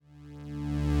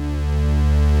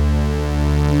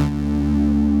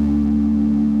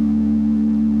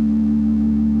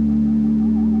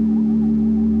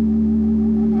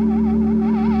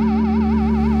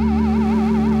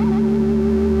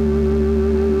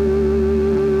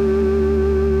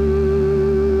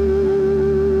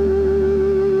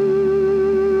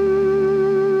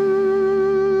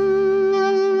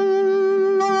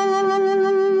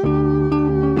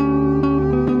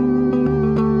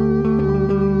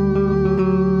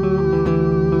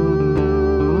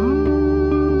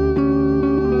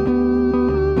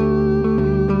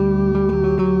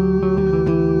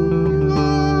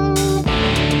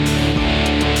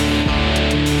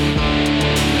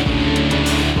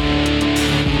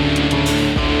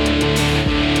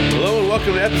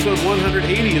welcome to episode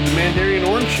 180 of the Mandarian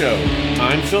Orange Show.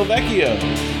 I'm Phil Vecchio.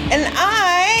 And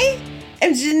I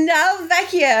am Janelle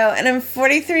Vecchio, and I'm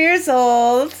 43 years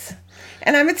old,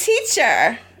 and I'm a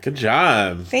teacher. Good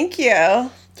job. Thank you.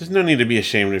 There's no need to be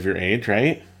ashamed of your age,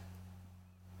 right?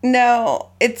 No,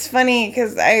 it's funny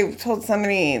because I told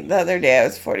somebody the other day I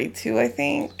was 42, I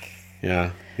think.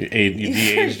 Yeah, you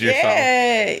de-aged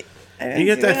yourself. You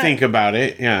get to think about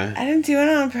it, yeah. I didn't do it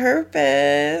on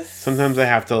purpose. Sometimes I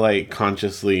have to,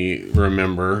 consciously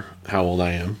remember how old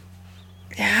I am.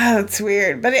 Yeah, it's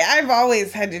weird. But I've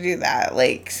always had to do that.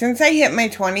 Since I hit my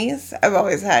 20s, I've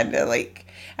always had to,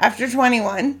 after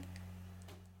 21,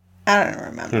 I don't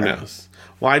remember. Who knows?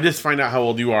 Well, I just find out how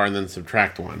old you are and then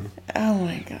subtract one. Oh,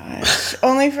 my gosh.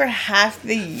 Only for half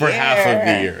the year. For half of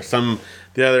the year.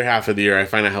 The other half of the year, I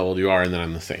find out how old you are and then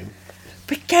I'm the same.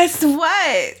 But guess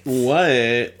what?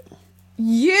 What?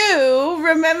 You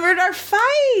remembered our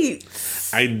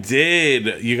fights. I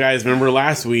did. You guys remember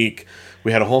last week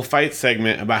we had a whole fight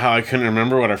segment about how I couldn't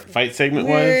remember what our fight segment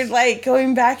was? We were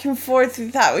going back and forth. We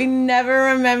thought we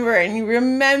never remember, and you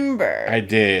remember. I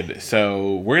did.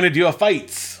 So we're going to do a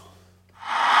fights.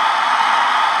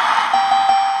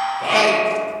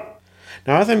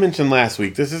 Now, as I mentioned last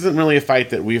week, this isn't really a fight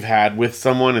that we've had with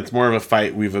someone. It's more of a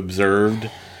fight we've observed.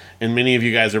 And many of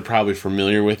you guys are probably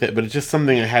familiar with it, but it's just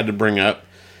something I had to bring up.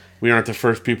 We aren't the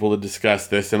first people to discuss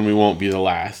this, and we won't be the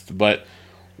last. But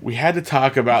we had to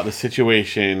talk about the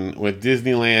situation with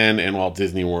Disneyland and Walt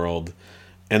Disney World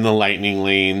and the Lightning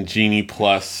Lane Genie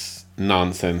Plus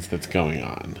nonsense that's going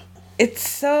on. It's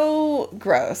so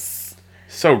gross.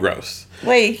 So gross.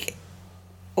 We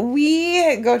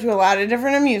go to a lot of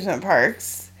different amusement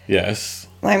parks. Yes.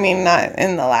 I mean, not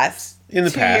in the last... In the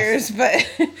 2 past. years, but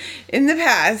in the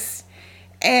past.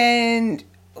 And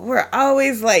we're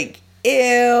always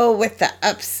ew with the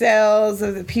upsells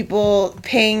of the people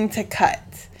paying to cut.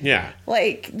 Yeah.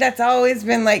 That's always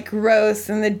been gross.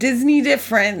 And the Disney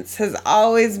difference has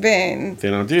always been. They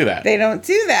don't do that. They don't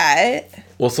do that.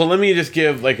 Well, so let me just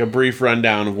give a brief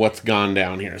rundown of what's gone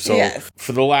down here. So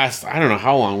For the last, I don't know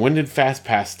how long, when did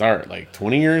FastPass start?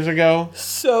 20 years ago?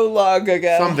 So long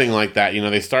ago. Something like that.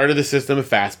 They started the system of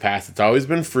FastPass. It's always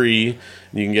been free.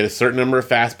 You can get a certain number of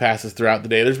FastPasses throughout the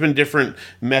day. There's been different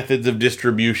methods of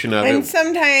distribution of it. And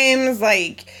sometimes,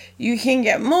 you can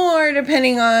get more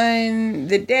depending on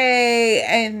the day,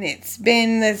 and it's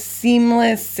been the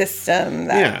seamless system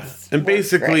that's And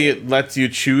basically, great. it lets you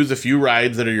choose a few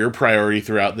rides that are your priority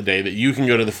throughout the day that you can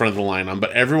go to the front of the line on,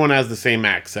 but everyone has the same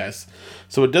access.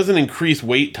 So it doesn't increase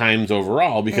wait times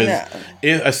overall because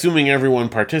assuming everyone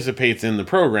participates in the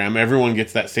program, everyone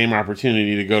gets that same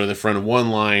opportunity to go to the front of one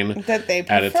line that they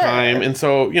prefer. at a time. And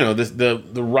so,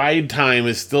 the ride time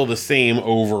is still the same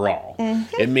overall.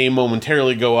 Mm-hmm. It may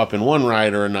momentarily go up in one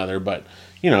ride or another, but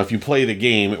if you play the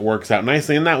game, it works out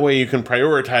nicely. And that way you can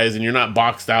prioritize and you're not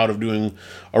boxed out of doing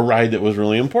a ride that was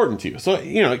really important to you. So,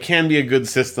 it can be a good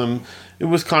system. It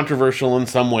was controversial in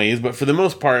some ways, but for the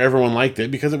most part, everyone liked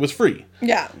it because it was free.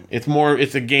 Yeah.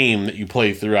 It's a game that you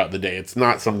play throughout the day. It's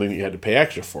not something that you had to pay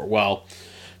extra for. Well,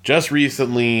 just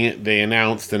recently they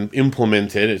announced and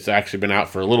implemented, it's actually been out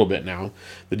for a little bit now,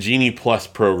 the Genie Plus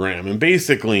program. And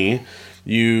basically,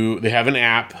 they have an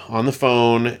app on the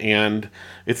phone, and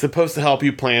it's supposed to help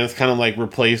you plan. It's kind of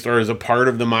replaced or is a part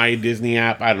of the My Disney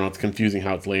app. I don't know. It's confusing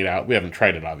how it's laid out. We haven't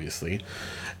tried it, obviously.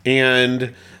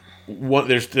 And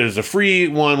there's a free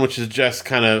one, which is just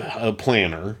kind of a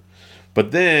planner.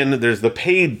 But then there's the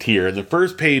paid tier. The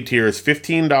first paid tier is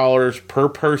 $15 per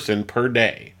person per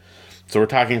day. So we're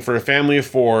talking for a family of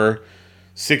 4,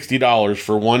 $60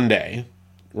 for one day,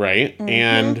 right? Mm-hmm.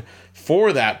 And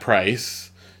for that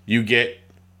price, you get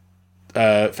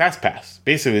FastPass.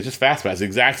 Basically, it's just FastPass.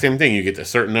 Exact same thing. You get a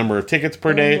certain number of tickets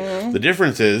per day. Mm-hmm. The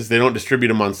difference is they don't distribute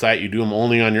them on site. You do them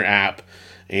only on your app.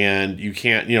 And you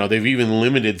can't, they've even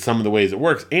limited some of the ways it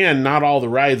works. And not all the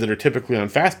rides that are typically on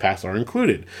FastPass are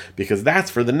included. Because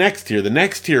that's for the next tier. The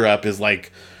next tier up is I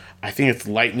think it's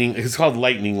Lightning. It's called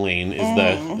Lightning Lane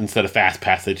instead of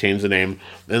FastPass. They changed the name.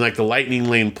 And the Lightning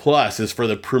Lane Plus is for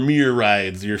the premier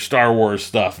rides, your Star Wars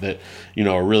stuff that,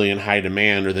 are really in high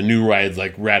demand, or the new rides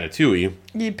like Ratatouille.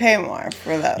 You pay more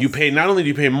for those. Not only do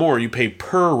you pay more, you pay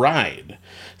per ride.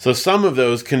 So some of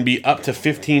those can be up to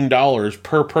 $15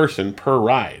 per person per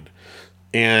ride.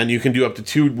 And you can do up to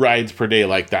 2 rides per day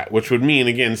like that, which would mean,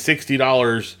 again,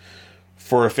 $60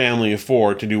 for a family of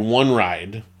 4 to do one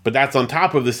ride. But that's on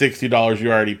top of the $60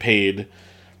 you already paid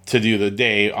to do the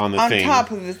day on the thing. On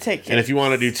top of the ticket. And if you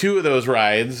want to do 2 of those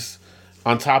rides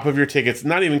on top of your tickets,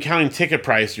 not even counting ticket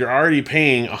price, you're already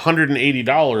paying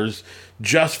 $180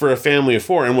 just for a family of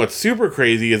 4. And what's super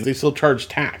crazy is they still charge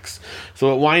tax.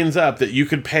 So it winds up that you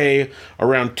could pay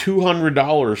around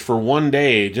 $200 for one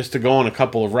day just to go on a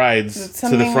couple of rides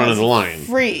to the front of the line.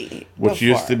 Free. Which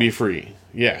used to be free.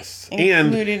 Yes.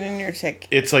 Included in your ticket.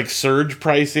 It's like surge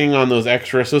pricing on those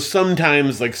extras. So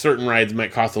sometimes like certain rides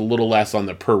might cost a little less on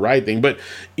the per ride thing. But,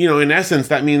 in essence,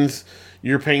 that means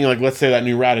you're paying, like, let's say that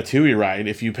new Ratatouille ride.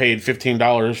 If you paid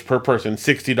 $15 per person,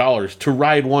 $60 to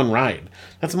ride one ride.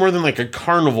 That's more than like a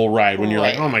carnival ride when you're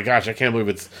like, oh my gosh, I can't believe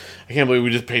we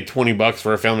just paid $20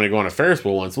 for a family to go on a Ferris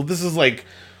wheel once. Well, this is like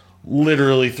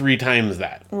literally 3 times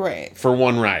that. Right. For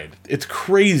one ride. It's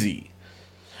crazy.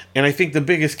 And I think the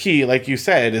biggest key, like you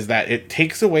said, is that it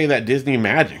takes away that Disney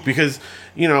magic. Because,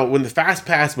 when the Fast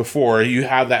Pass before, you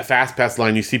have that Fast Pass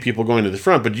line, you see people going to the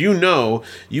front, but you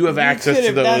have access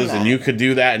to those, and you could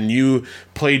do that, and you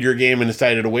played your game and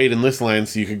decided to wait in this line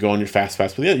so you could go on your Fast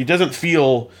Pass. But it doesn't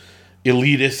feel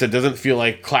elitist. It doesn't feel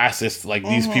like classist, like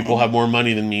these people have more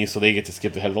money than me, so they get to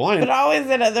skip the head of the line. But always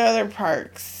at other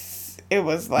parks, it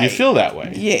was like... You feel that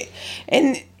way. Yeah.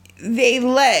 And they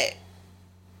let...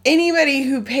 Anybody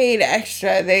who paid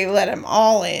extra, they let them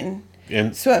all in.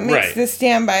 And so it makes the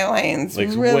standby lines like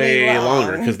really way long.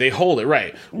 Longer because they hold it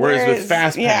right. Whereas with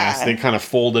Fast Pass, they kind of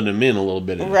folded them in a little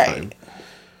bit at a time.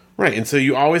 Right, and so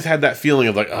you always had that feeling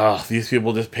of like, oh, these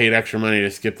people just paid extra money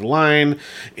to skip the line.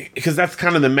 Because that's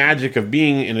kind of the magic of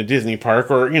being in a Disney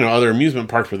park or, other amusement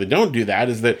parks where they don't do that,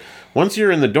 is that once you're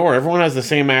in the door, everyone has the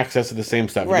same access to the same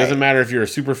stuff. Right. It doesn't matter if you're a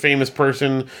super famous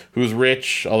person who's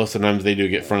rich, although sometimes they do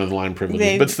get front of the line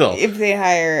privileges, but still. If they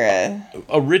hire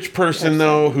a rich person,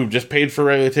 though, who just paid for a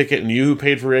regular ticket and you who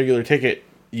paid for a regular ticket,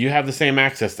 you have the same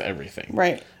access to everything.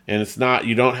 Right. And it's not,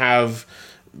 you don't have...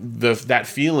 that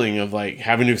feeling of like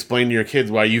having to explain to your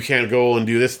kids why you can't go and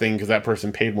do this thing because that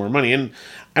person paid more money. And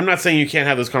I'm not saying you can't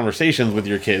have those conversations with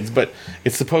your kids, but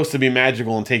it's supposed to be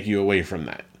magical and take you away from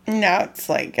that. No, it's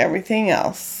like everything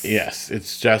else. Yes,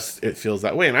 it's just, it feels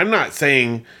that way. And I'm not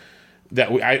saying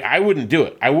that I wouldn't do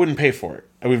it. I wouldn't pay for it.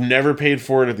 We've never paid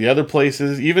for it at the other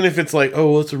places, even if it's like,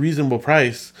 oh, well, it's a reasonable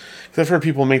price. Because I've heard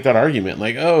people make that argument,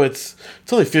 like, oh, it's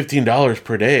only $15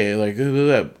 per day. Like,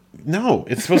 no,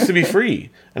 it's supposed to be free.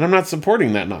 And I'm not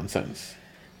supporting that nonsense.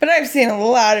 But I've seen a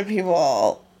lot of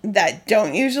people that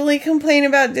don't usually complain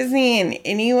about Disney in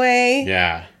any way.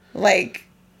 Yeah. Like,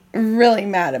 really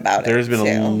mad about There's been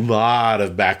a lot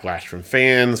of backlash from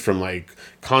fans, from, like,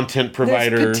 content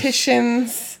providers. There's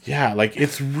petitions. Yeah, like,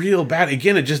 it's real bad.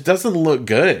 Again, it just doesn't look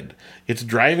good. It's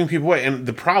driving people away. And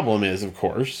the problem is, of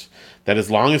course, that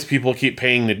as long as people keep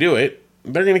paying to do it,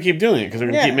 they're going to keep doing it because they're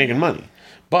going to keep making money.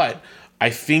 But I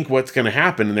think what's going to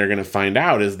happen, and they're going to find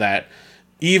out, is that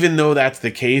even though that's the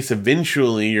case,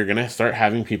 eventually you're going to start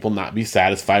having people not be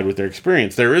satisfied with their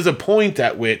experience. There is a point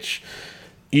at which,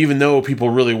 even though people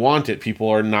really want it, people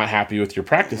are not happy with your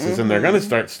practices, and they're going to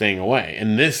start staying away.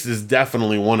 And this is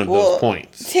definitely one of those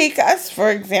points. Take us, for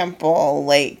example.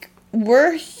 Like,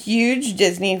 we're huge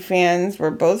Disney fans. We're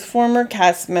both former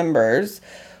cast members.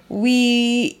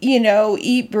 We,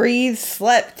 eat, breathe,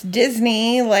 slept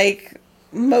Disney, like,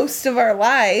 most of our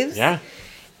lives. Yeah.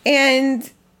 And,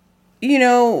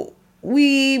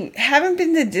 we haven't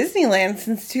been to Disneyland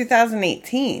since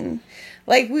 2018.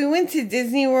 Like, we went to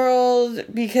Disney World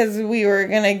because we were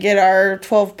going to get our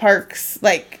 12 parks,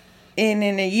 like, in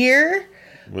a year.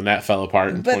 When that fell apart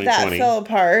in 2020. But that fell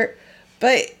apart.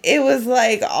 But it was,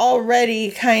 like, already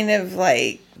kind of,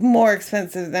 like, more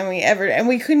expensive than we ever... And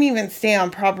we couldn't even stay on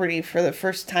property for the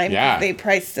first time because they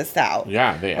priced us out.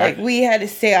 Yeah, we had to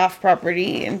stay off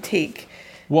property and take...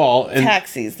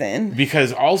 taxis then.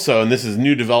 Because also, and this is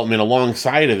new development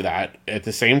alongside of that, at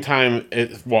the same time,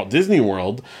 at Walt Disney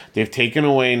World, they've taken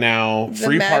away now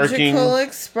free parking.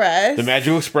 The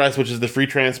Magical Express, which is the free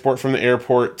transport from the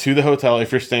airport to the hotel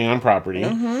if you're staying on property.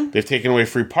 They've taken away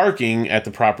free parking at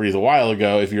the properties a while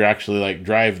ago if you're actually, like,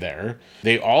 drive there.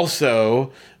 They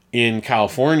also, in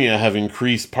California, have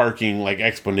increased parking, like,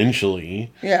 exponentially.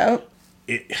 Yeah.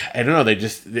 I don't know.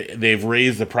 They've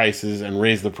raised the prices and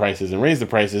raised the prices and raised the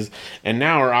prices, and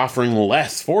now are offering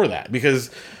less for that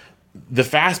because the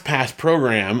Fast Pass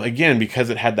program, again, because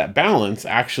it had that balance,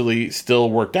 actually still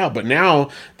worked out. But now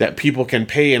that people can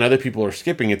pay and other people are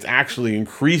skipping, it's actually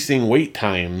increasing wait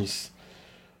times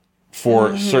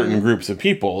for certain groups of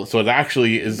people. So it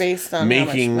actually is based on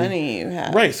making, how much money you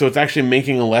have. Right. So it's actually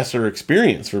making a lesser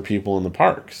experience for people in the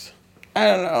parks. I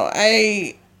don't know.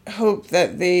 I hope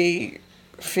that they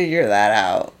figure that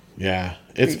out. Yeah,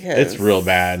 it's real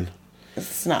bad.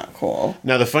 It's not cool.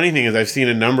 Now, the funny thing is I've seen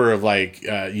a number of, like,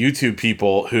 YouTube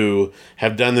people who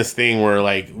have done this thing where,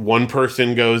 like, one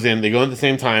person goes in, they go in at the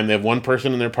same time, they have one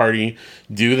person in their party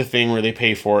do the thing where they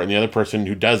pay for it, and the other person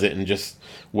who does it and just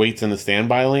waits in the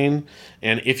standby lane.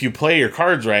 And if you play your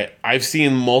cards right, I've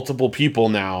seen multiple people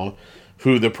now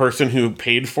who the person who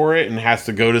paid for it and has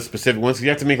to go to specific ones, you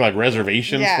have to make, like,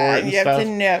 reservations for it and stuff.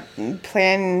 You have to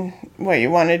plan what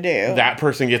you want to do. That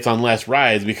person gets on less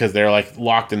rides because they're, like,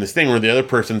 locked in this thing where the other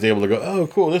person's able to go, oh,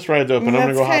 cool, this ride's open, I'm going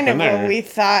to go hop in there. That's kind of what we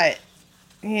thought.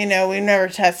 You know, we never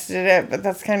tested it, but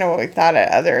that's kind of what we thought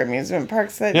at other amusement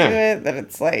parks that do it, that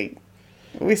it's like,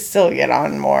 we still get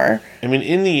on more. I mean,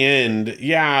 in the end,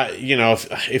 yeah, you know,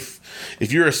 if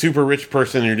you're a super rich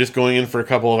person and you're just going in for a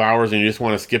couple of hours and you just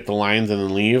want to skip the lines and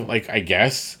then leave, like, I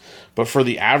guess. But for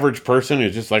the average person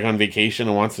who's just, like, on vacation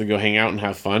and wants to go hang out and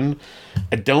have fun,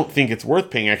 I don't think it's worth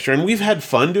paying extra. And we've had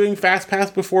fun doing Fast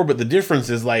Pass before, but the difference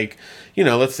is, like, you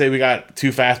know, let's say we got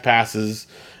 2 Fast Passes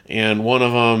and one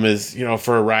of them is, you know,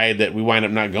 for a ride that we wind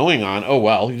up not going on. Oh,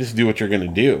 well, you just do what you're going to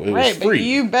do. It was free. But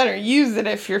you better use it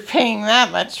if you're paying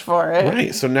that much for it.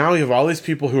 Right. So now you have all these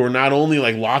people who are not only,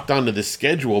 like, locked onto the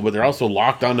schedule, but they're also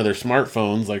locked onto their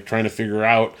smartphones, like, trying to figure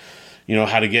out, you know,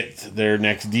 how to get their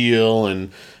next deal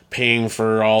and paying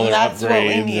for all their upgrades. That's what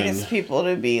we need is people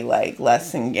to be, like,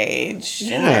 less engaged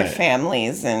in their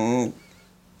families and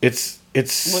it's looking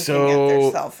at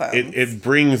their cell phones. It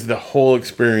brings the whole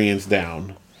experience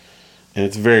down. And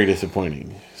it's very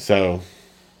disappointing. So,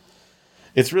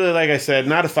 it's really, like I said,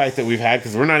 not a fight that we've had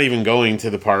because we're not even going to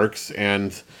the parks.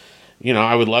 And, you know,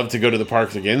 I would love to go to the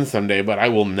parks again someday, but I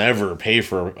will never pay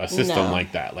for a system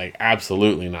like that. Like,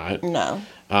 absolutely not. No.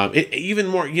 Even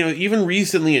more, you know, even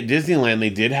recently at Disneyland, they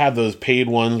did have those paid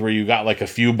ones where you got, like, a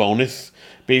few bonus,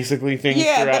 basically, things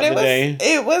throughout the day.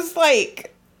 It was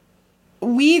like,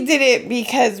 we did it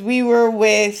because we were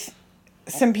with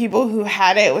some people who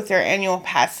had it with their annual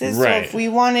passes. Right. So if we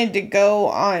wanted to go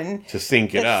on to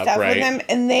sync it up, with them,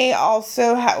 and they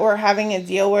also were having a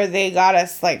deal where they got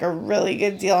us, like, a really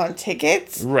good deal on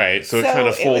tickets. Right. So it kind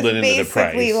of folded into the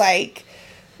price. Basically, like,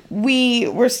 we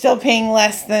were still paying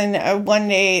less than a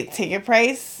one-day ticket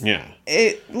price. Yeah.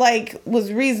 It, like,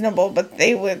 was reasonable, but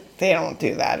they don't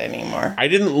do that anymore. I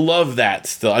didn't love that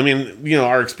still. I mean, you know,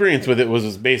 our experience with it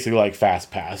was basically like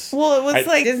Fast Pass. Well, it was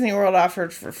like Disney World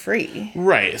offered for free.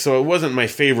 Right. So it wasn't my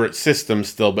favorite system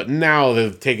still, but now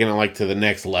they've taken it, like, to the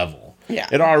next level. Yeah.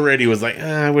 It already was like,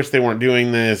 I wish they weren't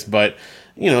doing this, but,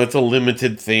 you know, it's a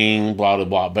limited thing, blah, blah,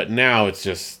 blah. But now it's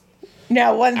just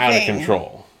out of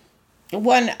control.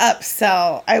 One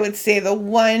upsell, I would say the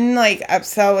one, like,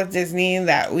 upsell with Disney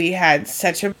that we had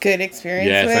such a good experience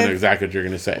with. Yes, I know exactly what you're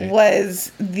going to say. Was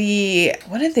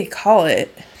what did they call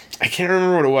it? I can't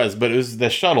remember what it was, but it was the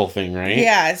shuttle thing, right?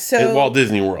 Yeah, so at Walt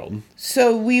Disney World.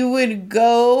 So we would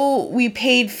go, we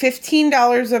paid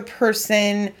 $15 a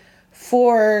person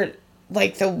for,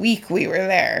 like, the week we were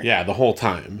there. Yeah, the whole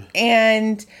time.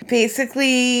 And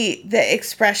basically the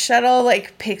express shuttle,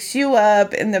 like, picks you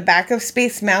up in the back of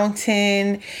Space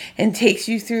Mountain and takes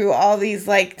you through all these,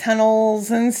 like, tunnels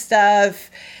and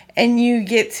stuff, and you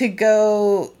get to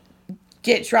go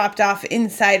get dropped off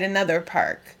inside another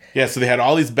park. Yeah, so they had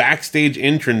all these backstage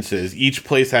entrances. Each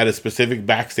place had a specific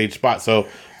backstage spot. So,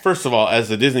 first of all,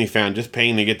 as a Disney fan, just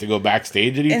paying to get to go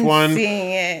backstage at each one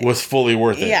was fully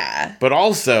worth it. Yeah. But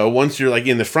also, once you're, like,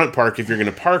 in the front park, if you're going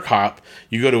to park hop,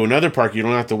 you go to another park, you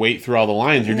don't have to wait through all the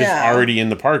lines. You're just already in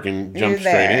the park and jump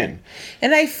straight in.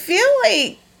 And I feel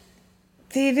like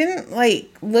they didn't, like,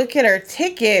 look at our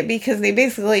ticket because they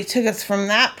basically took us from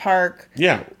that park to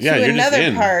you're another just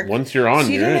in. Park. Once you're on, so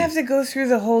you you're didn't in. have to go through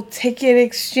the whole ticket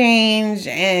exchange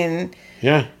and...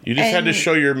 Yeah, you just had to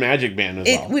show your magic band as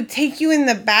well. It would take you in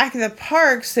the back of the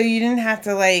park so you didn't have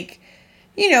to, like...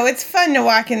 You know, it's fun to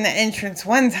walk in the entrance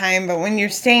one time, but when you're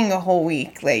staying a whole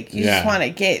week, like, you just want to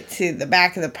get to the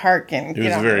back of the park and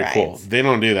get on the rides. It was very cool. They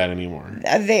don't do that anymore.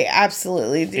 They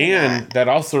absolutely do And that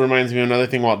also reminds me of another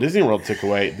thing Walt Disney World took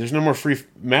away. There's no more free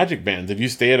magic bands. If you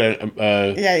stay at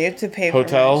a you have to pay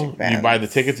hotel, for magic bands. you buy the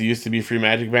tickets. It used to be free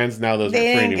magic bands. Now those aren't free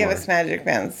anymore. They didn't give us magic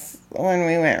bands when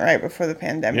we went right before the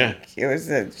pandemic. Yeah. It was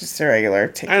just a regular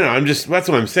ticket. I don't know. That's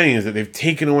what I'm saying is that they've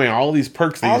taken away all these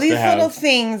perks they used to have. All these little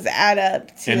things add up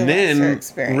to and a lesser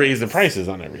experience. Then raise the prices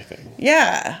on everything.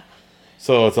 Yeah.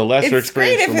 So it's a lesser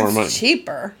experience for more money. It's great if it's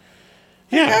cheaper.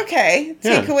 Yeah. Like, okay.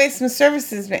 Take away some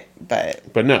services,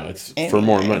 but no, it's for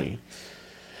more money.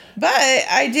 But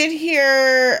I did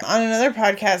hear on another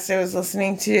podcast I was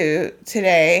listening to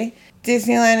today,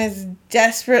 Disneyland is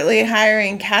desperately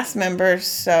hiring cast members,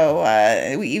 so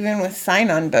even with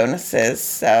sign-on bonuses.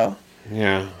 So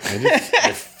Yeah.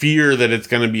 I fear that it's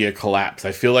going to be a collapse.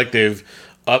 I feel like they've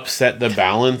upset the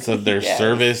balance of their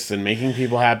service and making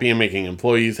people happy and making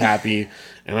employees happy.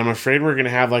 And I'm afraid we're going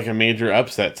to have like a major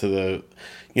upset to the,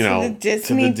 the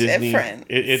Disney different.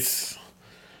 It's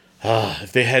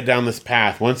if they head down this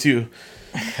path, once you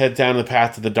head down the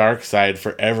path to the dark side,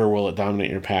 forever will it dominate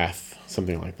your path.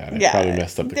 Something like that. I probably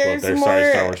messed up the quote there.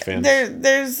 Sorry, Star Wars fans.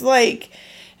 There's like,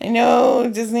 I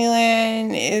know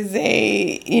Disneyland is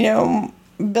a, $1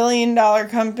 billion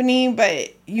company,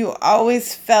 but you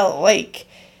always felt like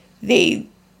they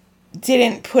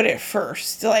didn't put it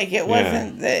first. Like, it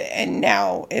wasn't and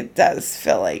now it does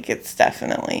feel like it's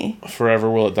definitely. Forever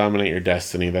will it dominate your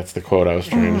destiny. That's the quote I was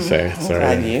trying to say. Sorry.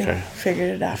 I'm glad you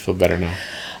figured it out. I feel better now.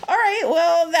 All right,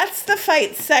 well, that's the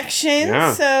fight section.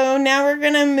 Yeah. So now we're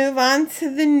going to move on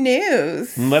to the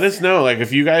news. Let us know, like,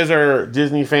 if you guys are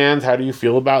Disney fans, how do you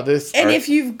feel about this? And if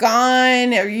you've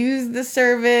gone or used the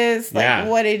service, like,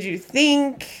 what did you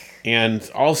think? And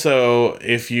also,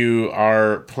 if you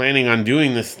are planning on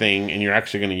doing this thing and you're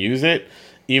actually going to use it,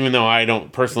 even though I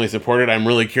don't personally support it, I'm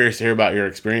really curious to hear about your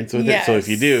experience with it. So if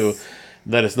you do,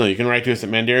 let us know. You can write to us at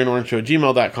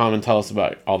mandarianorangeshow@gmail.com and tell us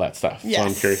about all that stuff. Yes. So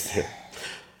I'm curious to hear.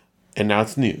 And now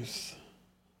it's news.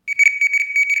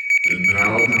 And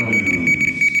now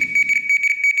news.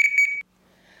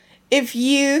 If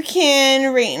you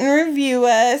can rate and review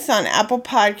us on Apple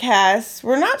Podcasts,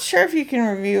 we're not sure if you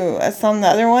can review us on the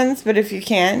other ones, but if you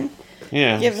can,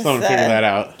 figure that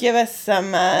out. Give us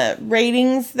some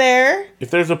ratings there. If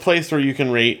there's a place where you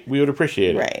can rate, we would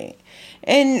appreciate it. Right.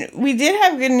 And we did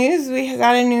have good news. We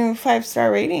got a new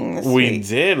 5-star rating this week. We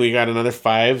did. We got another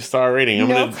 5-star rating.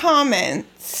 No comments.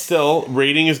 Still,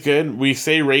 rating is good. We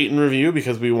say rate and review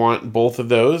because we want both of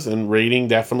those, and rating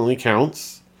definitely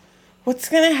counts. What's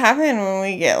going to happen when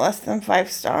we get less than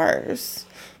 5 stars?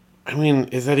 I mean,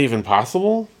 is that even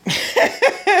possible?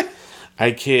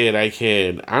 I kid. I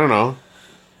don't know.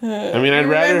 I mean, I'd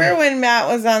rather... Remember when Matt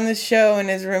was on the show and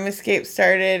his room escape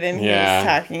started and he was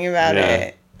talking about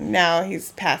it? Now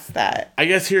he's past that. I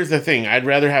guess here's the thing. I'd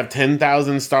rather have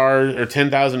 10,000 stars or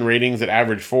 10,000 ratings that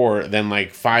average 4 than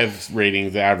like 5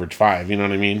 ratings that average 5. You know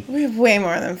what I mean? We have way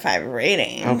more than 5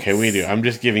 ratings. Okay, we do. I'm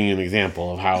just giving you an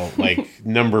example of how, like,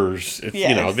 numbers,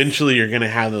 eventually you're going to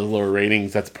have those lower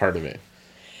ratings. That's part of it.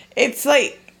 It's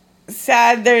like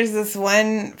sad. There's this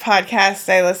one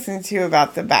podcast I listened to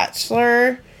about The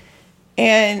Bachelor,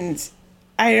 and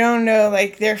I don't know,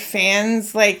 like, their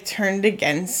fans, like, turned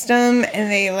against them,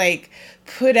 and they, like,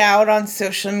 put out on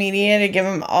social media to give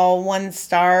them all 1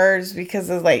 stars because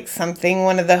of, like, something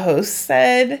one of the hosts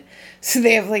said. So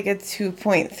they have, like, a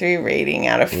 2.3 rating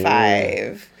out of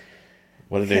 5.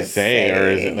 What did they say? Or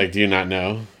is it, like, do you not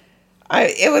know?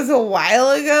 It was a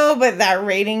while ago, but that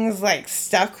rating's, like,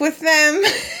 stuck with them.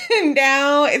 And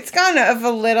now it's gone up a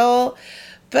little.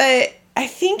 But I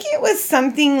think it was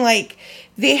something like...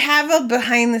 They have a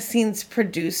behind-the-scenes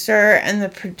producer, and the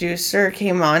producer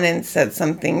came on and said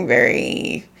something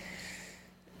very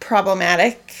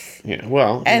problematic. Yeah,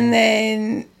 well... And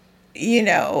then,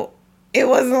 it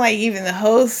wasn't like even the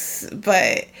hosts,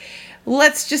 but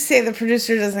let's just say the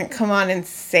producer doesn't come on and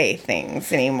say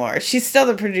things anymore. She's still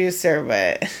the producer,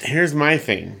 but... Here's my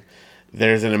thing.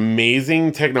 There's an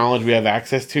amazing technology we have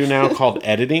access to now called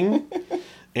editing.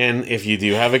 And if you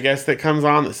do have a guest that comes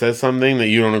on that says something that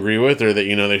you don't agree with or that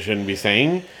you know they shouldn't be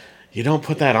saying, you don't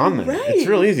put that on there. Right. It's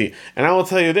real easy. And I will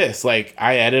tell you this, like,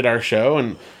 I edit our show,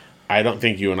 and I don't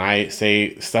think you and I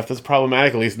say stuff that's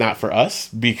problematic, at least not for us,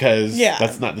 because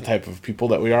that's not the type of people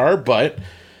that we are. But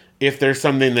if there's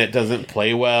something that doesn't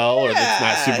play well or that's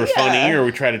not super funny, or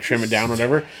we try to trim it down,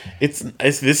 whatever, it's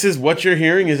this is what you're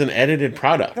hearing is an edited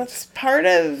product. That's part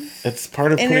of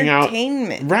putting out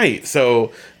entertainment. Right.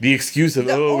 So the excuse of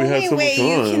we have so much on. The only way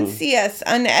you can see us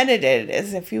unedited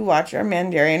is if you watch our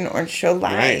Mandarian Orange Show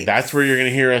live. Right. That's where you're going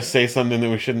to hear us say something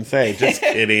that we shouldn't say. Just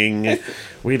kidding.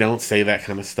 We don't say that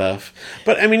kind of stuff.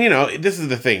 But I mean, this is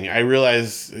the thing. I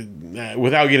realize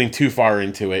without getting too far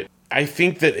into it, I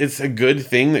think that it's a good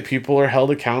thing that people are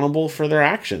held accountable for their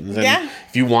actions. And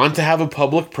if you want to have a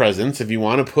public presence, if you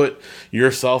want to put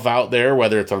yourself out there,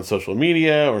 whether it's on social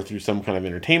media or through some kind of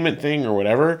entertainment thing or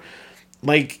whatever,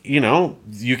 like, you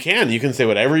can say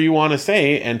whatever you want to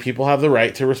say, and people have the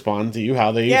right to respond to you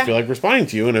how they feel like responding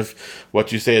to you. And if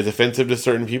what you say is offensive to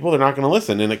certain people, they're not going to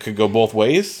listen. And it could go both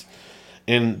ways.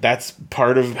 And that's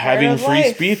part of having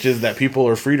free speech, is that people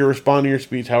are free to respond to your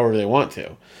speech however they want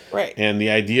to. Right. And the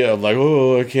idea of like,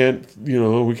 I can't,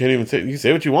 we can't even say, you can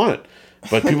say what you want,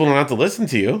 but people don't have to listen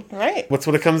to you. Right. That's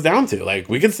what it comes down to. Like,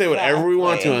 we can say whatever we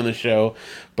want to on the show,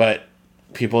 but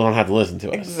people don't have to listen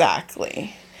to us.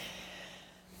 Exactly.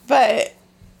 But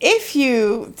if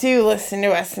you do listen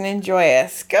to us and enjoy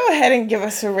us, go ahead and give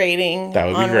us a rating That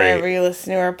would be on great. wherever you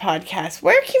listen to our podcast.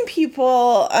 Where can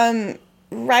people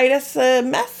write us a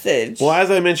message? Well,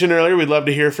 as I mentioned earlier, we'd love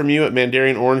to hear from you at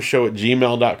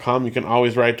mandarianorangeshow@gmail.com. You can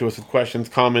always write to us with questions,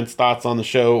 comments, thoughts on the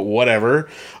show, whatever.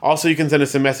 Also, you can send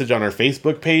us a message on our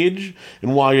Facebook page.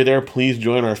 And while you're there, please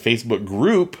join our Facebook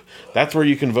group. That's where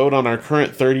you can vote on our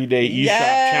current 30-day eShop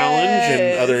challenge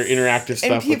and other interactive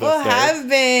stuff and people with us there. have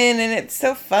been, and it's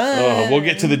so fun. We'll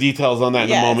get to the details on that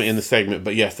in a Yes. moment in the segment,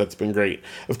 but yes, that's been great.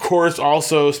 Of course,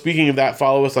 also, speaking of that,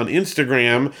 follow us on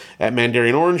Instagram at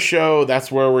Mandarian Orange Show. That's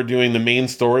where we're doing the main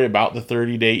story about the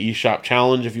 30-day eShop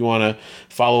challenge if you want to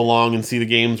follow along and see the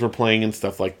games we're playing and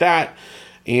stuff like that.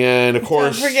 And of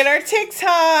course, Don't forget our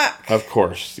TikTok. of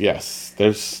course, yes.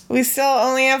 We still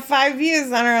only have 5 views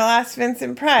on our last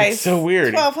Vincent Price. It's so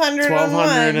weird.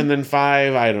 1,200 and then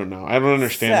 5. I don't know. I don't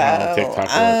understand how TikTok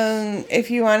works.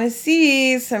 If you want to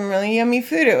see some really yummy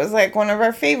food, it was like one of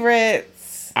our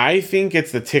favorites. I think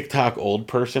it's the TikTok old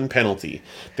person penalty.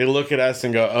 They look at us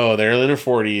and go, "Oh, they're in their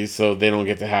 40s, so they don't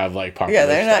get to have like popular." Yeah,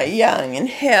 they're stuff. not young and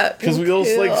hip. Because we'll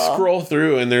just like scroll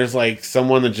through and there's like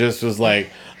someone that just was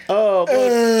like,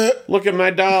 "Oh, look at my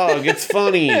dog. It's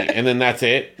funny." And then that's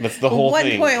it. That's the whole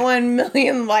thing. 1.1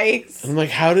 million likes. I'm like,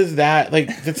 how does that,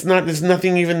 like, there's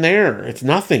nothing even there. It's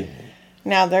nothing.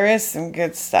 Now, there is some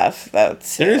good stuff, though,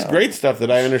 too. There is great stuff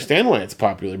that I understand why it's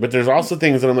popular, but there's also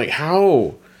things that I'm like,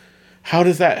 how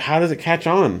does it catch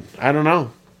on? I don't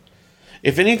know.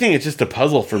 If anything, it's just a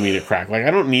puzzle for me to crack. Like,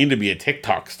 I don't need to be a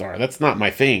TikTok star. That's not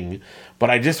my thing. But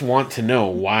I just want to know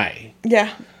why. Yeah.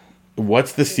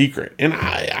 What's the secret? And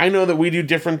I know that we do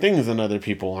different things than other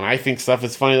people, and I think stuff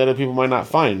is funny that other people might not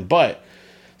find. But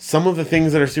some of the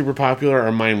things that are super popular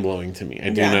are mind-blowing to me. I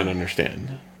do not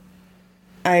understand.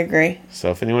 I agree.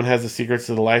 So if anyone has the secrets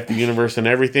to the life, the universe, and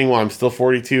everything while I'm still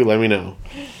 42, let me know.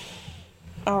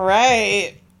 All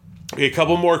right. Okay, a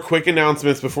couple more quick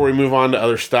announcements before we move on to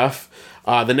other stuff.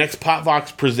 The next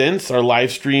PopVox Presents, our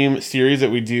live stream series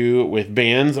that we do with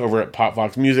bands over at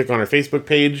PopVox Music on our Facebook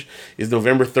page, is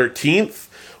November 13th.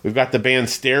 We've got the band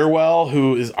Stairwell,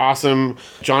 who is awesome.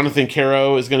 Jonathan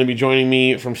Caro is going to be joining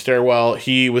me from Stairwell.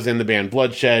 He was in the band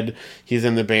Bloodshed. He's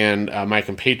in the band My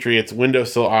Compatriots,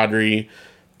 Windowsill Audrey,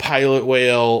 Pilot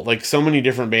Whale, like so many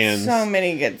different bands. So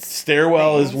many good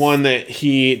Stairwell things. is one that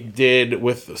he did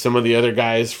with some of the other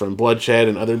guys from Bloodshed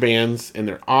and other bands, and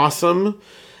they're awesome.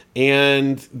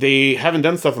 And they haven't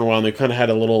done stuff in a while, and they've kind of had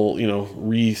a little,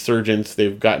 resurgence.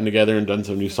 They've gotten together and done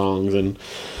some new songs, and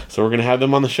so we're going to have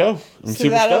them on the show. I'm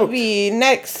super that'll stoked. Be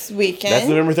next weekend. That's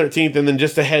November 13th, and then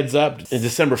just a heads up,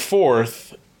 December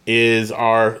 4th is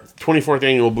our 24th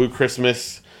annual Blue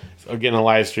Christmas. Again, a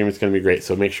live stream. It's going to be great,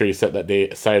 so make sure you set that day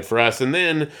aside for us. And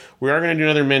then we are going to do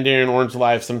another Mandarian Orange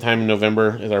Live sometime in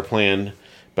November is our plan,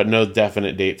 but no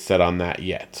definite date set on that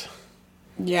yet.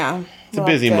 Yeah. It's a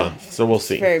busy month, so we'll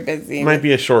see. Very busy. Might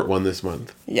be a short one this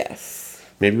month. Yes.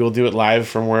 Maybe we'll do it live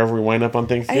from wherever we wind up on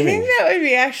Thanksgiving. I think that would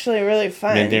be actually really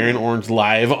fun. Mandarian Orange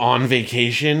Live on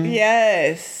vacation?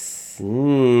 Yes.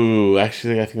 Ooh,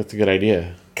 actually, I think that's a good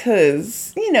idea.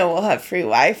 Because, we'll have free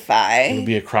Wi-Fi. It'll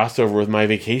be a crossover with my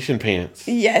vacation pants.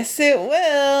 Yes, it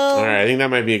will. All right, I think that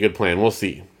might be a good plan. We'll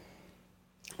see.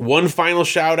 One final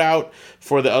shout out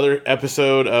for the other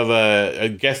episode of a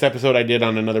guest episode I did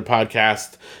on another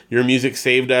podcast. Your Music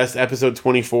Saved Us, episode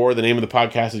 24. The name of the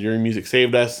podcast is Your Music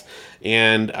Saved Us.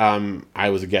 And I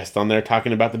was a guest on there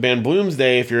talking about the band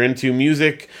Bloomsday. If you're into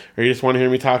music or you just want to hear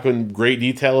me talk in great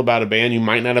detail about a band you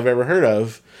might not have ever heard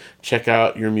of, check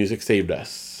out Your Music Saved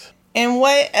Us. And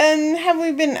what have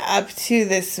we been up to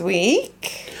this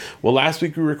week? Well, last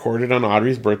week we recorded on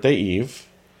Audrey's birthday eve.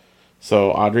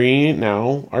 So Audrey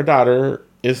now, our daughter,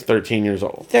 is 13 years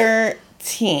old.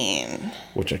 13.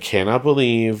 Which I cannot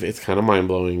believe. It's kind of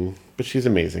mind-blowing, but she's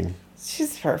amazing.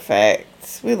 She's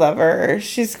perfect. We love her.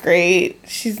 She's great.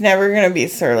 She's never going to be a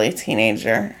surly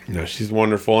teenager. No, she's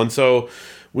wonderful. And so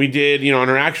we did, on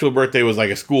her actual birthday was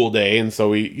like a school day, and so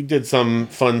we did some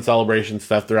fun celebration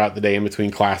stuff throughout the day in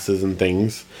between classes and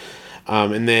things.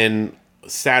 And then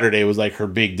Saturday was like her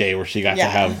big day where she got to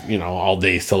have, all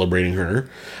day celebrating her.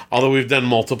 Although we've done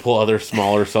multiple other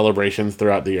smaller celebrations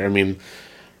throughout the year. I mean,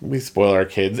 we spoil our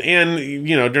kids. And,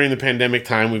 during the pandemic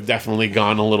time, we've definitely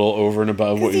gone a little over and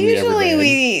above what we ever did. Usually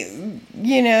we,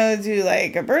 do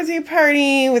like a birthday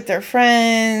party with their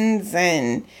friends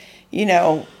and,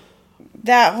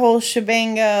 that whole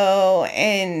shebango.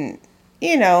 And,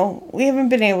 we haven't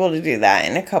been able to do that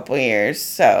in a couple years.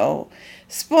 So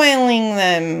spoiling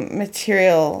them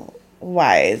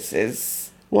material-wise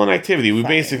is Well, an activity. We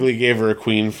basically gave her a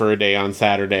queen for a day on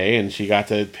Saturday, and she got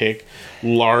to pick.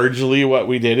 Largely what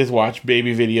we did is watch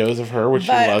baby videos of her, which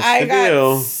she loves to do. I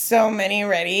got so many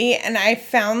ready, and I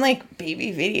found, like,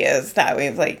 baby videos that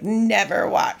we've, like, never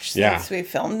watched since we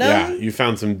filmed them. Yeah, you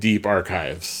found some deep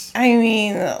archives. I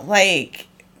mean, like,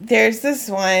 there's this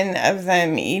one of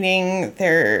them eating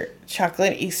their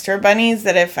chocolate Easter bunnies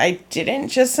that if I didn't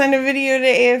just send a video to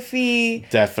AFE,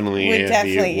 definitely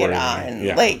get on.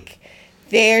 Yeah. Like,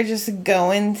 they're just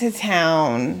going to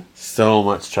town. So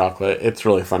much chocolate. It's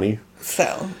really funny.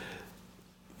 So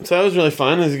that was really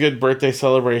fun. It was a good birthday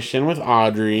celebration with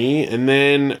Audrey. And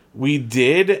then we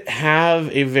did have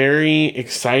a very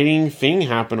exciting thing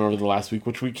happen over the last week,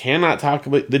 which we cannot talk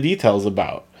about the details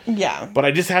about. Yeah. But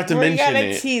I just have to mention it. We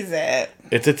gotta tease it.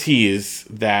 It's a tease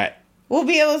that... We'll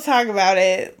be able to talk about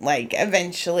it, like,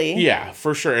 eventually. Yeah,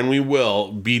 for sure. And we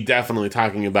will be definitely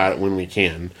talking about it when we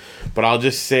can. But I'll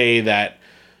just say that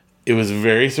it was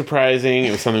very surprising.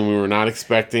 It was something we were not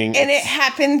expecting. And it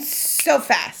happened so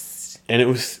fast. And it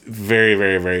was very,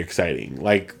 very, very exciting.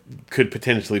 Like, could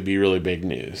potentially be really big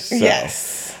news. So,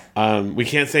 yes. We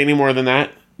can't say any more than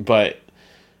that, but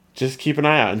just keep an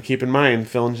eye out and keep in mind,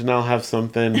 Phil and Janelle have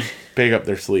something big up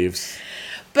their sleeves.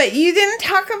 But you didn't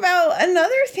talk about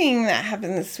another thing that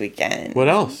happened this weekend. What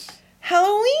else?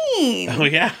 Halloween. Oh,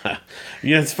 yeah.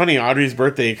 Yeah, it's funny. Audrey's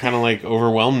birthday kind of, like,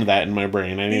 overwhelmed that in my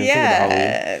brain. I didn't even think about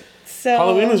Halloween. So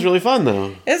Halloween was really fun,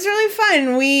 though. It was really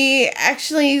fun. We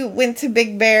actually went to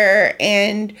Big Bear,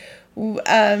 and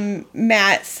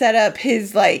Matt set up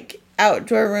his, like,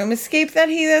 outdoor room escape that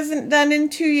he hasn't done in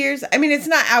 2 years. I mean, it's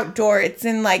not outdoor. It's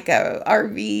in, like, a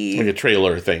RV. Like a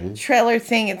trailer thing.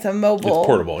 It's a mobile. It's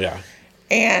portable, yeah.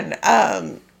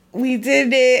 And we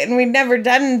did it, and we'd never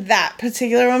done that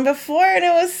particular one before, and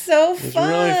it was so fun. It was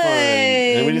really fun.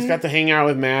 And we just got to hang out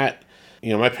with Matt.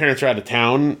 You know, my parents are out of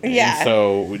town. Yeah. And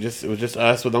so it was just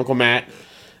us with Uncle Matt.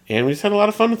 And we just had a lot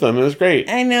of fun with them. It was great.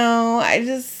 I know.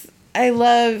 I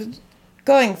loved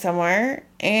going somewhere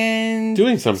and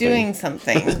doing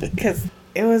something. Because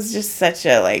it was just such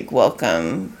a, like,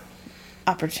 welcome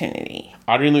opportunity.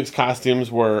 Audrey and Luke's costumes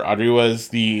were, Audrey was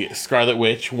the Scarlet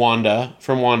Witch, Wanda,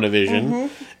 from WandaVision.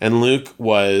 Mm-hmm. And Luke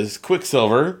was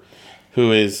Quicksilver,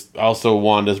 who is also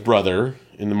Wanda's brother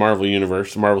in the Marvel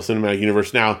Universe, the Marvel Cinematic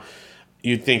Universe. Now,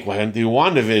 you'd think, well, do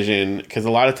WandaVision, because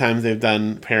a lot of times they've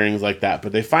done pairings like that,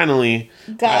 but they finally...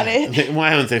 Got it. I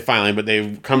wouldn't say finally, but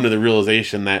they've come to the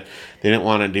realization that they didn't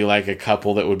want to do, like, a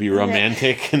couple that would be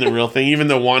romantic in the real thing, even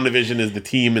though WandaVision is the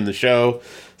team in the show.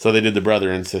 So they did the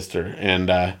brother and sister,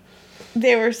 and...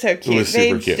 they were so cute. It was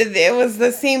super cute. It was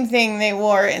the same thing they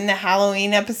wore in the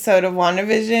Halloween episode of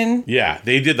WandaVision. Yeah,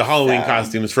 they did the Halloween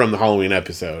costumes from the Halloween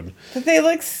episode. But they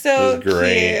look so cute. It was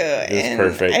great. It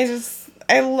was perfect.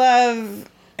 I love,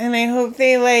 and I hope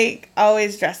they, like,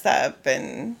 always dress up,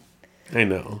 and... I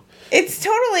know. It's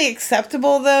totally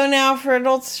acceptable, though, now for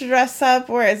adults to dress up,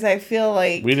 whereas I feel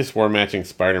like... We just wore matching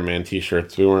Spider-Man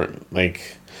t-shirts. We weren't,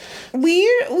 like...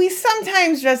 We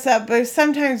sometimes dress up, but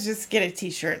sometimes just get a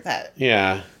t-shirt that...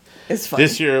 Yeah. Is fun.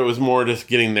 This year, it was more just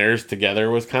getting theirs together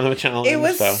was kind of a challenge. It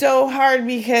was so hard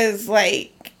because,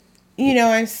 like... You know,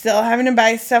 I'm still having to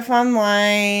buy stuff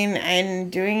online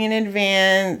and doing in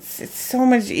advance. It's so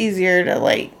much easier to,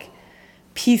 like,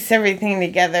 piece everything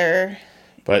together.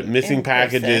 But missing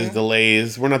packages,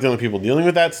 delays, we're not the only people dealing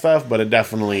with that stuff, but it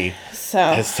definitely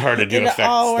has started to affect stuff. It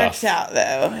all worked out,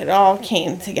 though. It all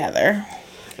came together.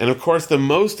 And, of course, the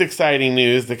most exciting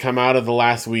news to come out of the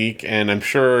last week, and I'm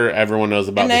sure everyone knows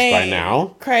about this by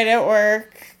now. I cried at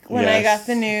work when I got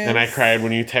the news. And I cried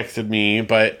when you texted me,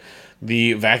 but...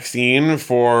 The vaccine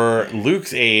for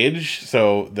Luke's age,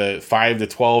 so the 5 to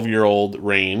 12-year-old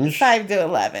range. 5 to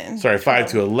 11. Sorry, 5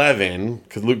 to 11,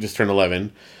 because Luke just turned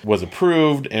 11, was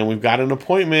approved, and we've got an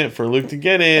appointment for Luke to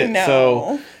get it. No.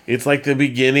 So it's like the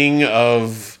beginning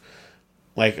of,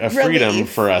 like, a freedom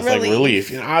for us, like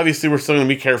relief. And obviously, we're still going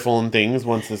to be careful in things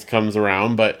once this comes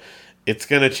around, but it's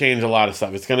going to change a lot of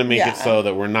stuff. It's going to make it so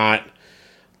that we're not,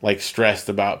 like, stressed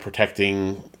about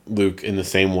protecting Luke in the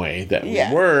same way that we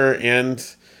were,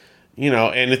 and you know,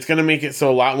 and it's going to make it so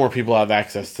a lot more people have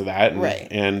access to that, and, right?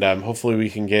 And hopefully we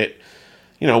can get,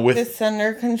 you know, with this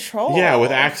under control. Yeah,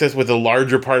 with access, with a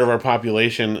larger part of our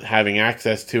population having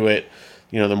access to it,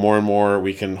 you know, the more and more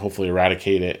we can hopefully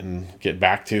eradicate it and get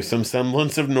back to some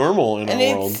semblance of normal in our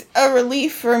world. It's a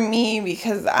relief for me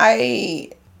because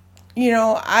I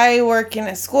work in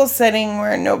a school setting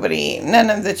where none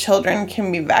of the children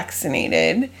can be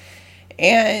vaccinated.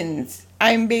 And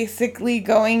I'm basically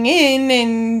going in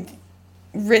and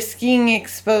risking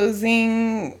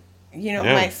exposing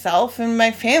myself and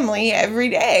my family every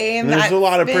day. And there's a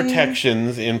lot of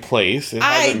protections in place.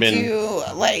 I do,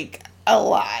 like, a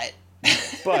lot.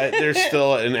 But there's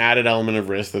still an added element of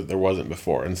risk that there wasn't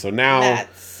before. And so now...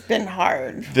 That's been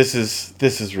hard. This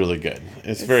is really good.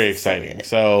 It's very exciting.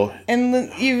 So...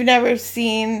 And you've never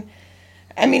seen...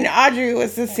 I mean, Audrey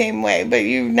was the same way, but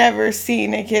you've never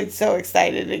seen a kid so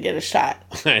excited to get a shot.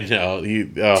 I know.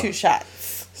 2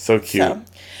 shots. So cute. So,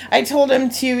 I told him,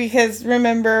 too, because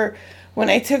remember... When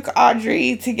I took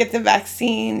Audrey to get the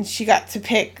vaccine, she got to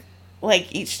pick,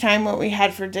 like, each time what we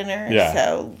had for dinner. Yeah.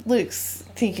 So Luke's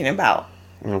thinking about...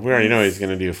 Well, we already know he's going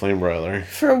to do a flame broiler.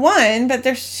 For 1, but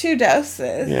there's 2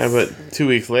 doses. Yeah, but 3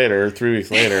 weeks later, he's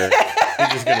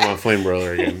just going to want flame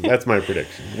broiler again. That's my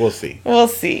prediction. We'll see. We'll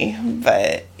see,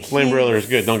 but... Flame broiler is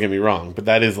good, don't get me wrong, but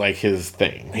that is, like, his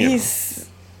thing.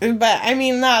 But, I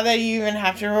mean, not that you even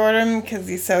have to reward him because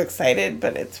he's so excited,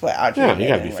 but it's what Audrey did. Yeah, you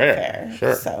got to be fair.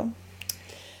 Sure. So...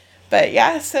 But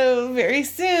yeah, so very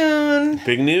soon.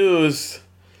 Big news.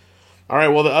 All right,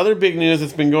 well, the other big news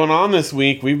that's been going on this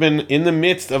week, we've been in the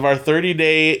midst of our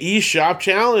 30-day eShop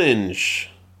challenge.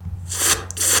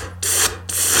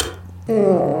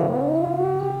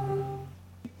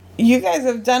 You guys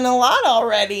have done a lot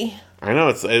already. I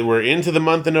know, we're into the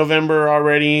month of November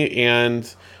already,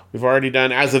 and we've already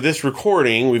done, as of this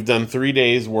recording, we've done 3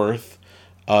 days worth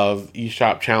of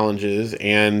eShop challenges,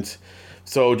 and...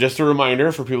 So just a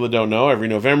reminder for people that don't know, every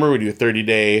November we do a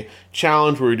 30-day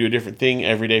challenge where we do a different thing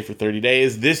every day for 30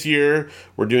 days. This year,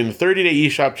 we're doing the 30-day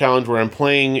eShop challenge where I'm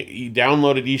playing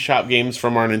downloaded eShop games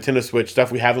from our Nintendo Switch,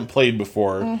 stuff we haven't played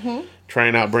before,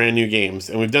 trying out brand new games.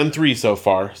 And we've done 3 so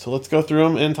far. So let's go through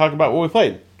them and talk about what we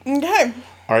played. Okay.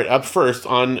 All right, up first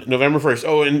on November 1st.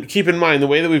 Oh, and keep in mind, the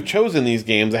way that we've chosen these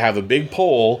games, I have a big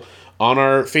poll on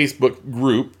our Facebook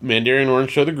group, Mandarian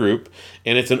Orange Show the group,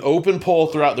 and it's an open poll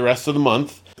throughout the rest of the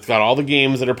month. It's got all the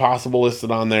games that are possible listed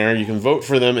on there. You can vote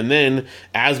for them, and then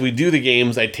as we do the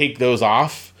games, I take those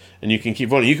off, and you can keep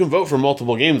voting. You can vote for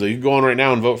multiple games, though. You can go on right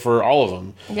now and vote for all of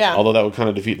them. Yeah. Although that would kind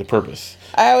of defeat the purpose.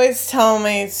 I always tell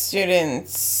my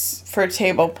students for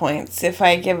table points, if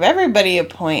I give everybody a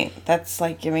point, that's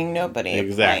like giving nobody a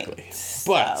point.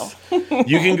 But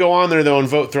you can go on there, though, and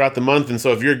vote throughout the month. And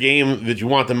so if your game that you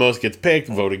want the most gets picked,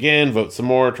 vote again, vote some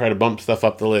more, try to bump stuff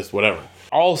up the list, whatever.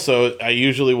 Also, I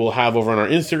usually will have over on our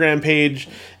Instagram page,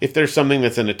 if there's something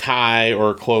that's in a tie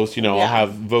or close, I'll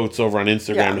have votes over on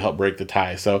Instagram to help break the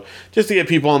tie. So just to get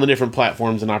people on the different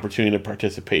platforms an opportunity to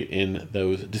participate in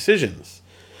those decisions.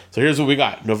 So here's what we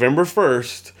got. November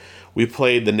 1st, we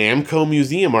played the Namco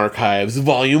Museum Archives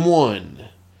Volume 1.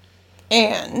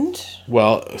 And?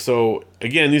 Well, so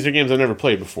again, these are games I've never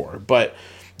played before, but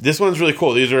this one's really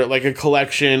cool. These are like a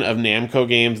collection of Namco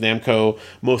games. Namco,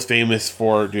 most famous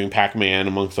for doing Pac-Man,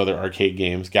 amongst other arcade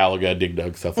games, Galaga, Dig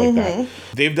Dug, stuff like that.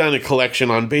 They've done a collection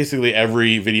on basically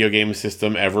every video game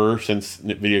system ever since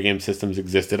video game systems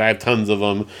existed. I have tons of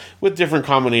them with different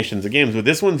combinations of games, but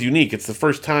this one's unique. It's the